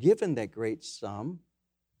been forgiven that great sum,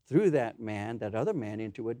 threw that other man,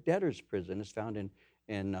 into a debtor's prison. It's found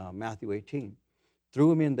in Matthew 18.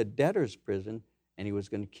 Threw him in the debtor's prison, and he was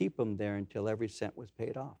going to keep him there until every cent was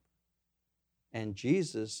paid off. And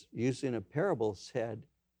Jesus, using a parable, said,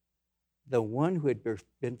 the one who had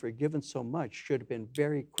been forgiven so much should have been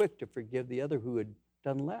very quick to forgive the other who had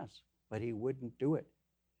done less, but he wouldn't do it.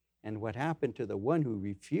 And what happened to the one who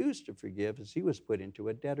refused to forgive is he was put into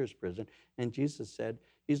a debtor's prison. And Jesus said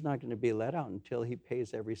he's not going to be let out until he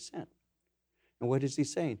pays every cent. And what is he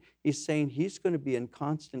saying? He's saying he's going to be in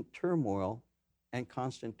constant turmoil and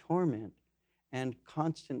constant torment and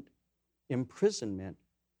constant imprisonment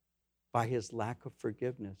by his lack of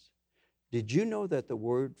forgiveness. Did you know that the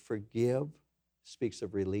word forgive speaks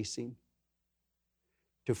of releasing?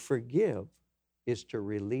 To forgive is to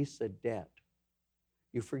release a debt.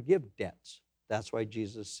 You forgive debts. That's why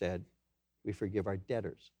Jesus said we forgive our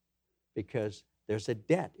debtors, because there's a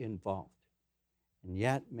debt involved. And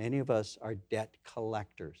yet, many of us are debt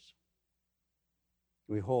collectors.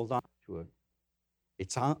 We hold on to it.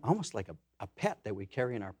 It's almost like a pet that we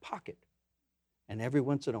carry in our pocket. And every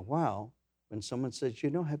once in a while, when someone says,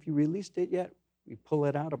 have you released it yet? We pull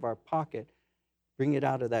it out of our pocket, bring it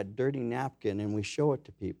out of that dirty napkin, and we show it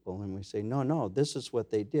to people. And we say, no, this is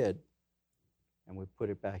what they did. And we put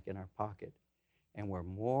it back in our pocket. And we're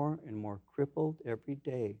more and more crippled every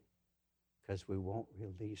day because we won't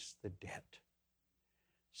release the debt.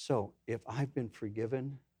 So if I've been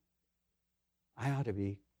forgiven, I ought to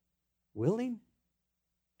be willing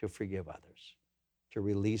to forgive others, to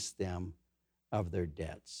release them of their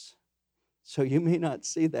debts. So you may not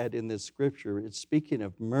see that in this scripture. It's speaking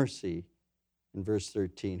of mercy in verse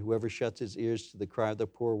 13. Whoever shuts his ears to the cry of the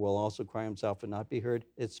poor will also cry himself and not be heard.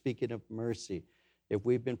 It's speaking of mercy. If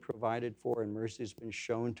we've been provided for and mercy has been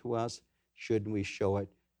shown to us, shouldn't we show it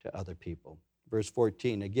to other people? Verse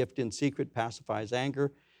 14, a gift in secret pacifies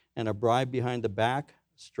anger, and a bribe behind the back,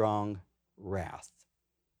 strong wrath.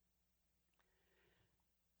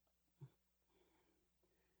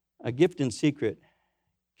 A gift in secret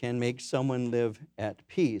can make someone live at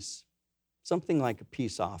peace, something like a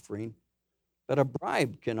peace offering, but a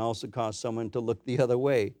bribe can also cause someone to look the other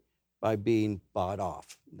way by being bought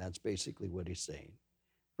off. That's basically what he's saying.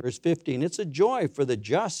 Verse 15, it's a joy for the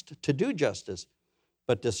just to do justice,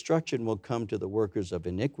 but destruction will come to the workers of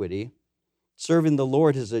iniquity. Serving the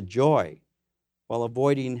Lord is a joy, while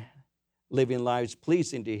avoiding living lives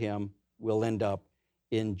pleasing to him will end up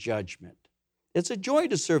in judgment. It's a joy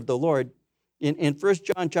to serve the Lord. In 1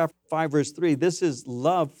 John chapter 5, verse 3, this is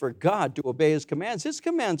love for God to obey his commands. His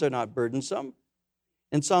commands are not burdensome.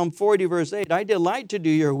 In Psalm 40, verse 8, I delight to do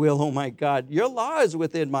your will, oh my God. Your law is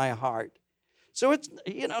within my heart. So it's,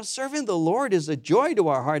 serving the Lord is a joy to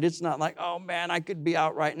our heart. It's not like, oh man, I could be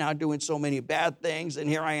out right now doing so many bad things, and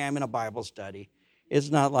here I am in a Bible study. It's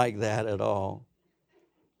not like that at all.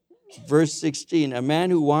 Verse 16, a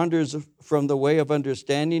man who wanders from the way of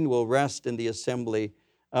understanding will rest in the assembly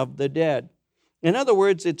of the dead. In other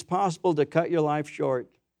words, it's possible to cut your life short.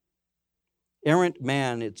 Errant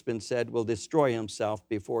man, it's been said, will destroy himself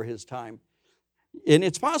before his time. And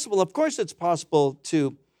it's possible, of course it's possible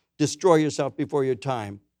to destroy yourself before your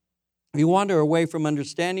time. You wander away from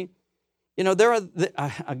understanding. You know,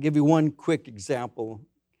 I'll give you one quick example.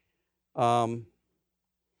 I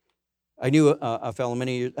knew of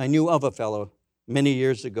a fellow many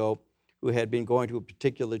years ago who had been going to a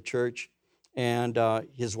particular church, and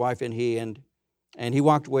his wife and he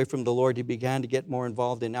walked away from the Lord. He began to get more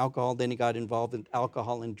involved in alcohol. Then he got involved in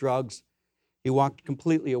alcohol and drugs. He walked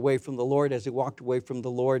completely away from the Lord. As he walked away from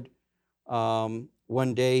the Lord,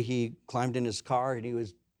 one day he climbed in his car and he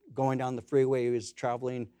was going down the freeway. He was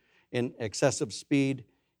traveling in excessive speed.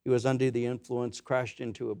 He was under the influence, crashed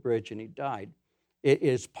into a bridge, and he died. It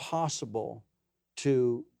is possible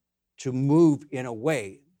to move in a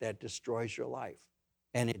way that destroys your life,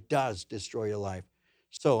 and it does destroy your life.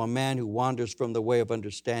 So a man who wanders from the way of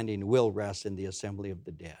understanding will rest in the assembly of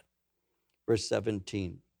the dead. Verse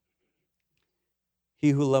 17. He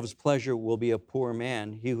who loves pleasure will be a poor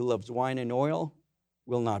man. He who loves wine and oil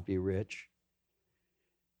will not be rich.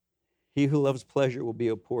 He who loves pleasure will be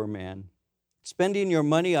a poor man. Spending your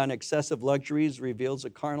money on excessive luxuries reveals a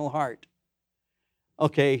carnal heart.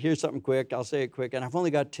 Okay, here's something quick. I'll say it quick, and I've only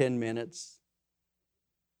got 10 minutes.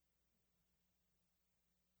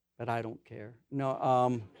 But I don't care.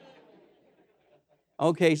 No,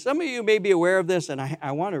 okay, some of you may be aware of this, and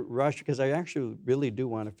I want to rush because I actually really do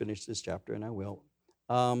want to finish this chapter, and I will.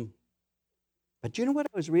 But you know what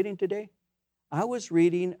I was reading today? I was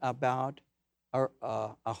reading about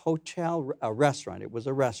a hotel, a restaurant. It was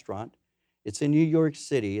a restaurant. It's in New York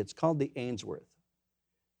City. It's called the Ainsworth.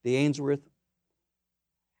 The Ainsworth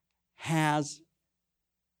has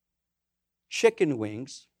chicken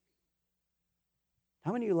wings.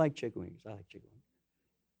 How many of you like chicken wings? I like chicken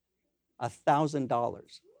wings. $1,000.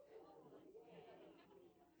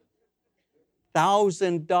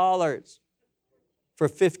 $1,000 for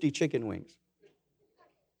 50 chicken wings.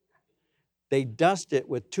 They dust it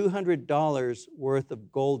with $200 worth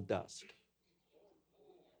of gold dust.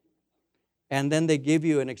 And then they give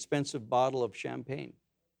you an expensive bottle of champagne.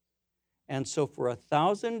 And so for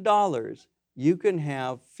 $1,000, you can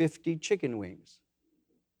have 50 chicken wings.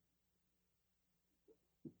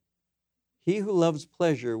 He who loves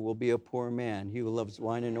pleasure will be a poor man. He who loves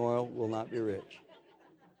wine and oil will not be rich.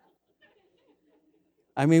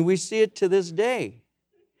 I mean, we see it to this day.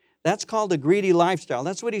 That's called a greedy lifestyle.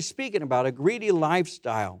 That's what he's speaking about, a greedy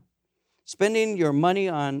lifestyle. Spending your money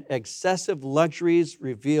on excessive luxuries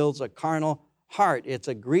reveals a carnal heart. It's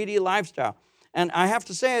a greedy lifestyle. And I have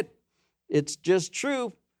to say it, it's just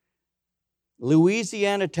true.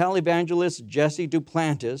 Louisiana televangelist Jesse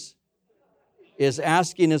Duplantis is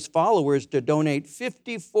asking his followers to donate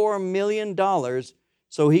 $54 million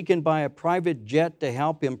so he can buy a private jet to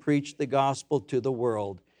help him preach the gospel to the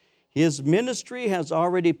world. His ministry has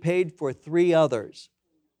already paid for 3 others.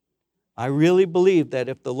 I really believe that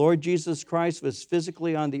if the Lord Jesus Christ was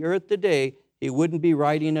physically on the earth today, he wouldn't be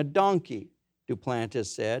riding a donkey, Duplantis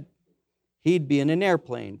said. He'd be in an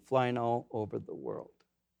airplane flying all over the world.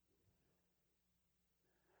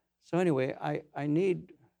 So anyway, I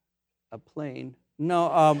need a plane.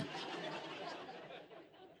 No,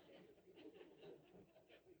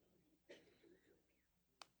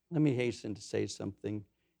 let me hasten to say something.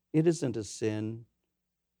 It isn't a sin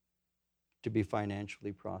to be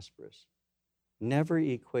financially prosperous. Never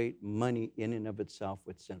equate money in and of itself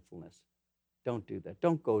with sinfulness. Don't do that.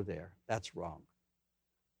 Don't go there. That's wrong.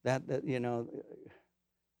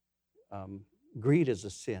 Greed is a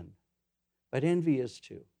sin, but envy is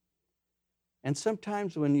too. And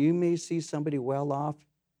sometimes when you may see somebody well off,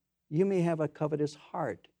 you may have a covetous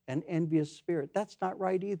heart, an envious spirit. That's not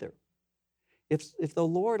right either. If the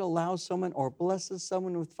Lord allows someone or blesses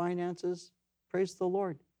someone with finances, praise the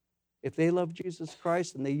Lord. If they love Jesus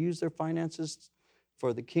Christ and they use their finances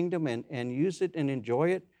for the kingdom and use it and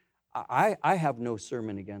enjoy it, I have no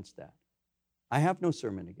sermon against that. I have no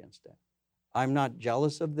sermon against that. I'm not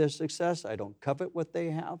jealous of their success. I don't covet what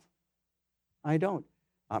they have. I don't.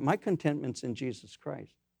 My contentment's in Jesus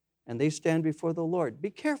Christ. And they stand before the Lord.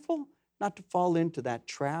 Be careful not to fall into that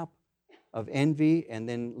trap of envy and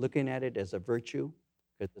then looking at it as a virtue,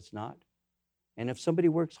 because it's not. And if somebody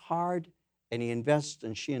works hard and he invests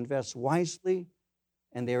and she invests wisely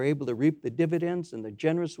and they're able to reap the dividends and they're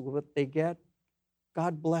generous with what they get,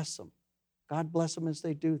 God bless them. God bless them as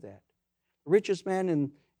they do that. The richest man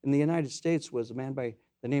in the United States was a man by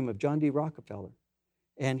the name of John D. Rockefeller.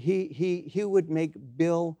 And he would make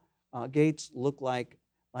Bill Gates look like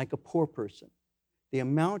a poor person. The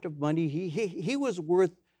amount of money he was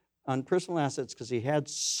worth on personal assets, because he had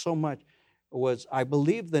so much, was, I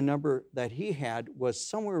believe the number that he had was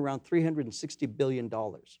somewhere around $360 billion.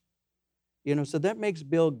 So that makes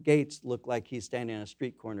Bill Gates look like he's standing on a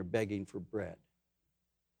street corner begging for bread.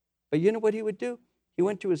 But you know what he would do? He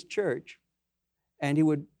went to his church and he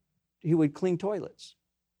would clean toilets.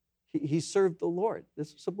 He served the Lord.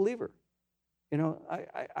 This is a believer.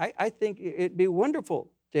 I think it'd be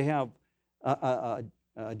wonderful to have a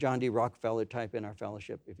John D. Rockefeller type in our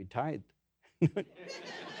fellowship if he tithed.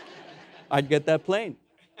 I'd get that plane.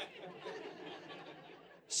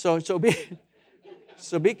 So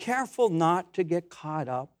be careful not to get caught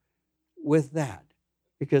up with that,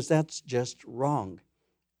 because that's just wrong.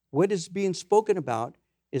 What is being spoken about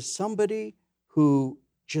is somebody who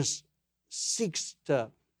just seeks to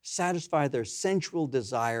satisfy their sensual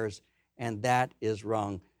desires, and that is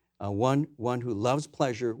wrong. One who loves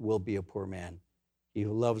pleasure will be a poor man. He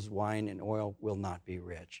who loves wine and oil will not be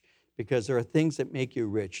rich, because there are things that make you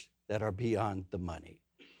rich that are beyond the money.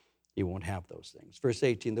 You won't have those things. Verse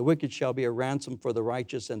 18, the wicked shall be a ransom for the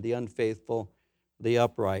righteous, and the unfaithful, the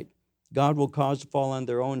upright. God will cause to fall on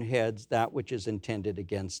their own heads that which is intended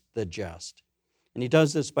against the just. And he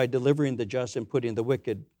does this by delivering the just and putting the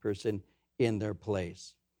wicked person in their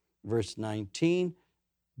place. Verse 19,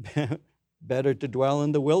 better to dwell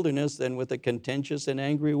in the wilderness than with a contentious and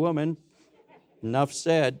angry woman. Enough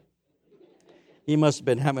said. He must have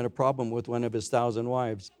been having a problem with one of his 1,000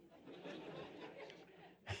 wives.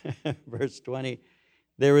 Verse 20,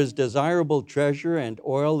 there is desirable treasure and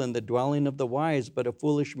oil in the dwelling of the wise, but a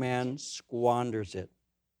foolish man squanders it.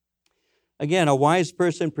 Again, a wise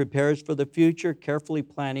person prepares for the future, carefully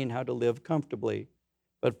planning how to live comfortably.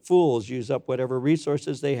 But fools use up whatever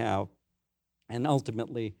resources they have and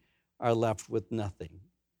ultimately are left with nothing.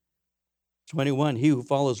 21, he who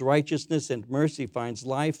follows righteousness and mercy finds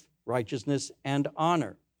life, righteousness, and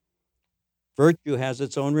honor. Virtue has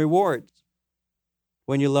its own rewards.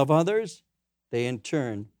 When you love others, they in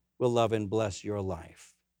turn will love and bless your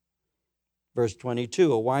life. Verse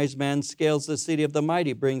 22, a wise man scales the city of the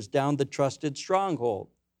mighty, brings down the trusted stronghold.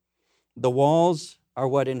 The walls are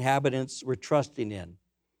what inhabitants were trusting in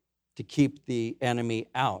to keep the enemy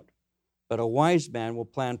out. But a wise man will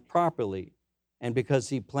plan properly, and because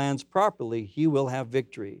he plans properly, he will have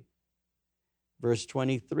victory. Verse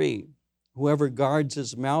 23, whoever guards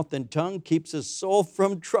his mouth and tongue keeps his soul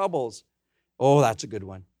from troubles. Oh, that's a good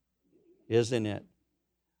one, isn't it?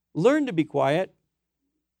 Learn to be quiet.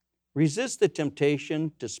 Resist the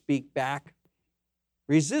temptation to speak back.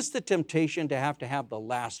 Resist the temptation to have the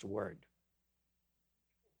last word.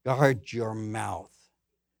 Guard your mouth.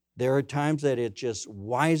 There are times that it's just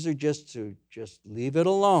wiser just to leave it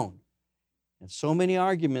alone. And so many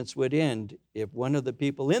arguments would end if one of the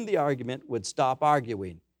people in the argument would stop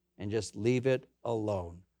arguing and just leave it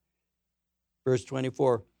alone. Verse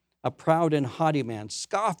 24, a proud and haughty man,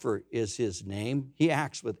 scoffer is his name. He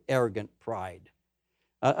acts with arrogant pride.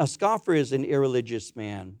 A scoffer is an irreligious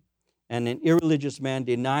man, and an irreligious man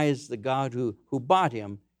denies the God who bought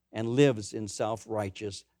him and lives in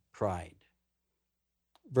self-righteous pride.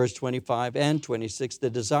 Verse 25 and 26,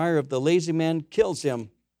 the desire of the lazy man kills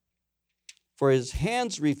him, for his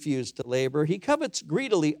hands refuse to labor. He covets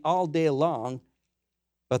greedily all day long,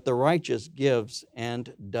 but the righteous gives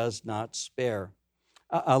and does not spare.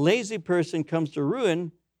 A lazy person comes to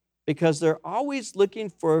ruin because they're always looking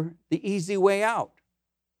for the easy way out.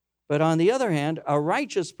 But on the other hand, a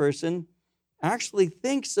righteous person actually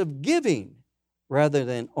thinks of giving rather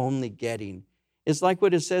than only getting. It's like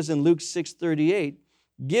what it says in Luke 6:38,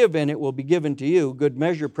 give and it will be given to you, good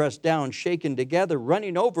measure pressed down, shaken together,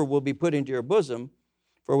 running over will be put into your bosom,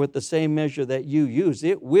 for with the same measure that you use,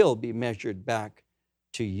 it will be measured back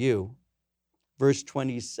to you. Verse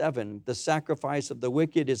 27, the sacrifice of the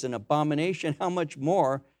wicked is an abomination. How much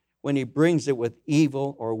more when he brings it with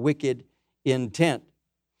evil or wicked intent?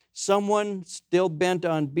 Someone still bent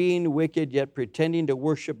on being wicked yet pretending to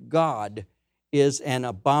worship God is an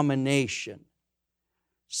abomination.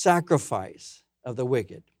 Sacrifice of the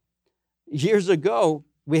wicked. Years ago,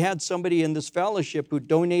 we had somebody in this fellowship who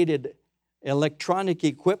donated electronic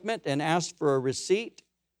equipment and asked for a receipt.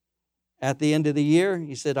 At the end of the year,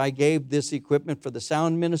 he said, I gave this equipment for the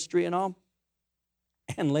sound ministry and all.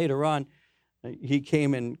 And later on, he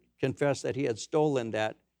came and confessed that he had stolen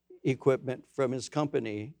that equipment from his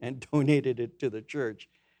company and donated it to the church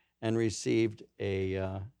and received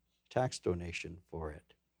a tax donation for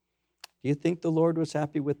it. Do you think the Lord was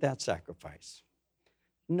happy with that sacrifice?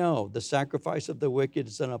 No, the sacrifice of the wicked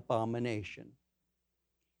is an abomination.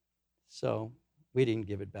 So we didn't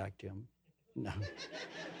give it back to him. No.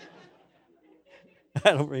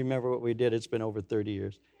 I don't remember what we did. It's been over 30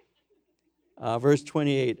 years. Verse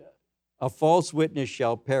 28, a false witness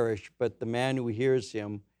shall perish, but the man who hears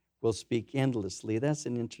him will speak endlessly. That's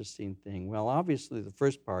an interesting thing. Well, obviously, the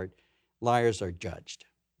first part, liars are judged.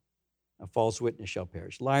 A false witness shall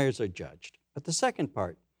perish. Liars are judged. But the second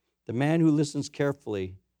part, the man who listens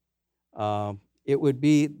carefully, it would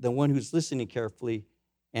be the one who's listening carefully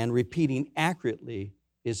and repeating accurately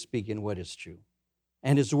is speaking what is true.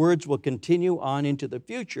 And his words will continue on into the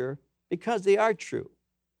future because they are true.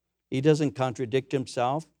 He doesn't contradict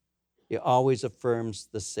himself. He always affirms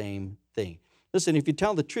the same thing. Listen, if you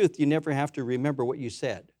tell the truth, you never have to remember what you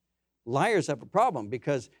said. Liars have a problem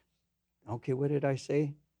because, okay, what did I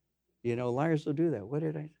say? Liars will do that. What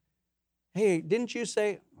did I say? Hey, didn't you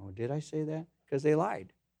say? Oh, did I say that? Because they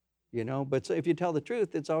lied. But so if you tell the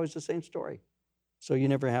truth, it's always the same story. So you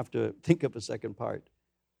never have to think of a second part.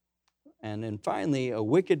 And then finally, a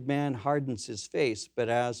wicked man hardens his face, but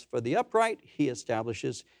as for the upright, he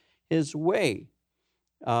establishes his way.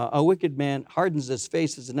 A wicked man hardens his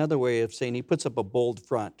face is another way of saying he puts up a bold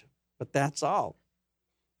front. But that's all.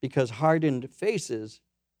 Because hardened faces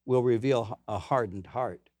will reveal a hardened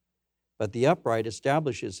heart. But the upright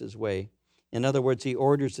establishes his way. In other words, he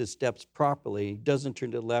orders his steps properly. He doesn't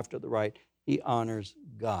turn to the left or the right. He honors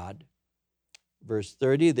God. Verse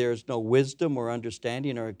 30, there is no wisdom or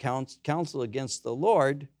understanding or counsel against the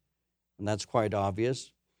Lord. And that's quite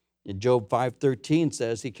obvious. In Job 5:13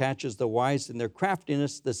 says, he catches the wise in their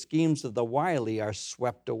craftiness. The schemes of the wily are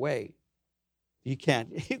swept away. You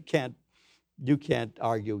can't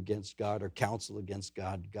argue against God or counsel against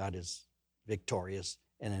God. God is victorious.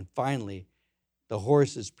 And then finally, the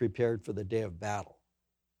horse is prepared for the day of battle.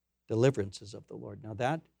 Deliverances of the Lord. Now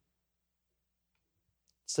that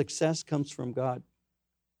success comes from God,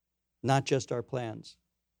 not just our plans.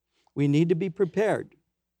 We need to be prepared.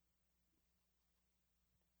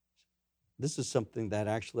 This is something that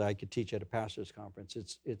actually I could teach at a pastor's conference.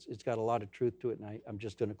 It's got a lot of truth to it, and I'm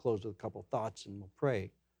just going to close with a couple thoughts and we'll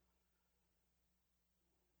pray.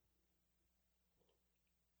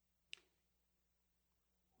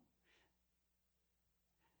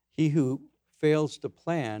 He who fails to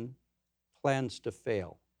plan, plans to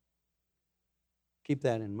fail. Keep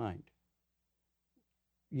that in mind.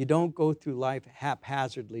 You don't go through life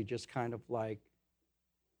haphazardly, just kind of like,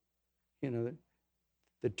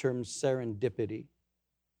 the term serendipity.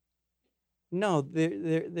 No,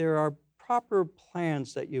 there are proper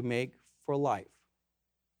plans that you make for life.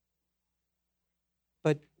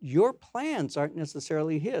 But your plans aren't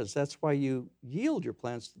necessarily his. That's why you yield your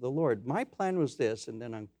plans to the Lord. My plan was this, and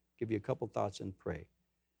then I'll give you a couple thoughts and pray.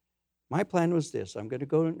 My plan was this. I'm going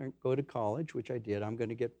to go to college, which I did. I'm going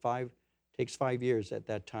to get takes 5 years at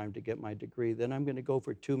that time to get my degree. Then I'm going to go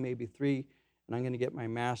for 2, maybe 3, and I'm going to get my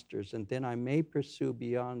master's. And then I may pursue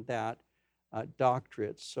beyond that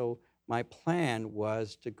doctorates. So my plan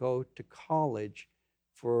was to go to college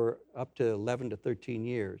for up to 11 to 13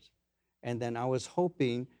 years. And then I was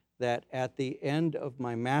hoping that at the end of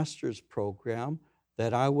my master's program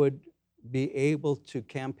that I would be able to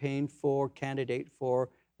candidate for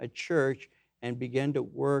a church and begin to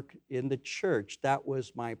work in the church. That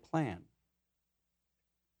was my plan.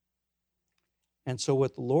 And so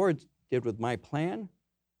what the Lord did with my plan,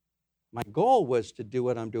 my goal was to do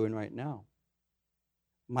what I'm doing right now.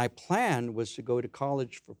 My plan was to go to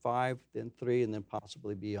college for 5, then 3, and then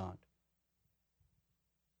possibly beyond.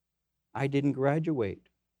 I didn't graduate.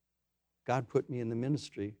 God put me in the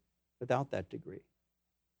ministry without that degree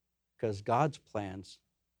because God's plans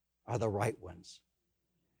are the right ones.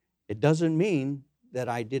 It doesn't mean that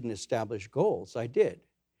I didn't establish goals. I did.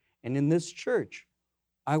 And in this church,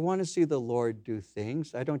 I want to see the Lord do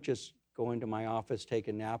things. I don't just go into my office, take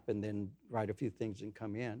a nap, and then write a few things and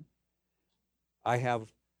come in. I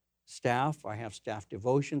have staff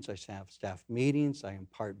devotions, I have staff meetings, I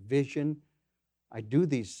impart vision. I do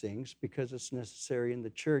these things because it's necessary in the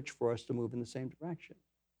church for us to move in the same direction.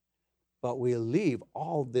 But we leave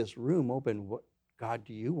all this room open. What, God,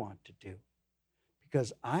 do you want to do?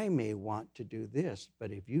 Because I may want to do this,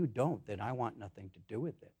 but if you don't, then I want nothing to do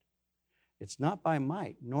with it. It's not by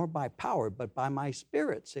might, nor by power, but by my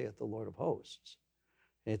Spirit, saith the Lord of hosts.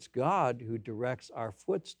 It's God who directs our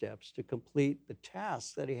footsteps to complete the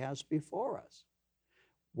tasks that he has before us.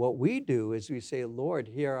 What we do is we say, Lord,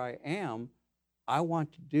 here I am. I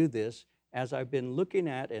want to do this as I've been looking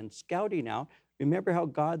at and scouting out. Remember how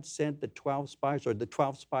God sent the 12 spies, or the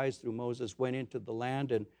 12 spies through Moses went into the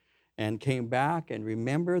land and came back, and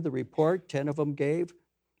remember the report 10 of them gave?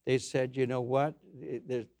 They said, you know what,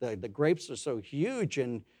 the grapes are so huge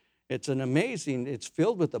and it's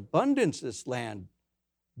filled with abundance, this land.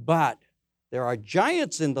 But there are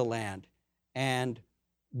giants in the land, and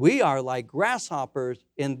we are like grasshoppers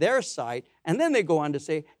in their sight. And then they go on to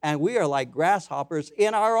say, and we are like grasshoppers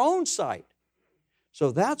in our own sight.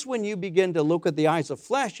 So that's when you begin to look at the eyes of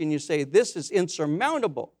flesh and you say, this is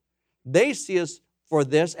insurmountable. They see us for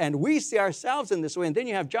this, and we see ourselves in this way. And then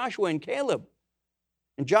you have Joshua and Caleb.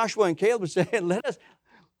 And Joshua and Caleb say, let us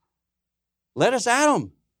at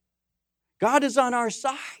them. God is on our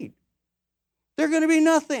side. They're going to be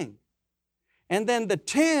nothing. And then the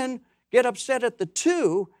 10 get upset at the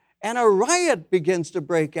 2, and a riot begins to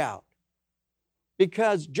break out.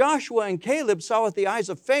 Because Joshua and Caleb saw with the eyes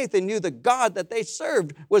of faith and knew the God that they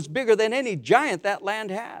served was bigger than any giant that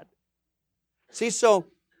land had. See, so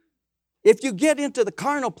if you get into the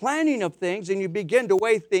carnal planning of things and you begin to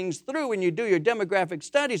weigh things through and you do your demographic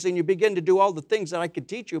studies and you begin to do all the things that I could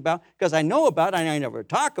teach you about, because I know about and I never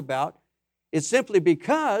talk about, it's simply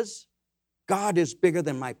because God is bigger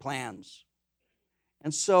than my plans.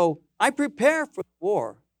 And so I prepare for the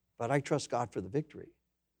war, but I trust God for the victory.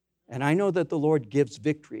 And I know that the Lord gives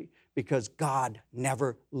victory because God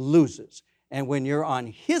never loses. And when you're on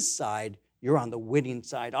His side, you're on the winning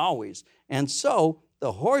side always. And so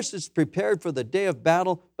the horse is prepared for the day of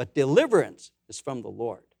battle, but deliverance is from the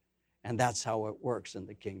Lord. And that's how it works in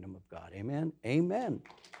the kingdom of God. Amen? Amen.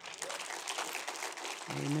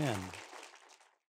 Amen.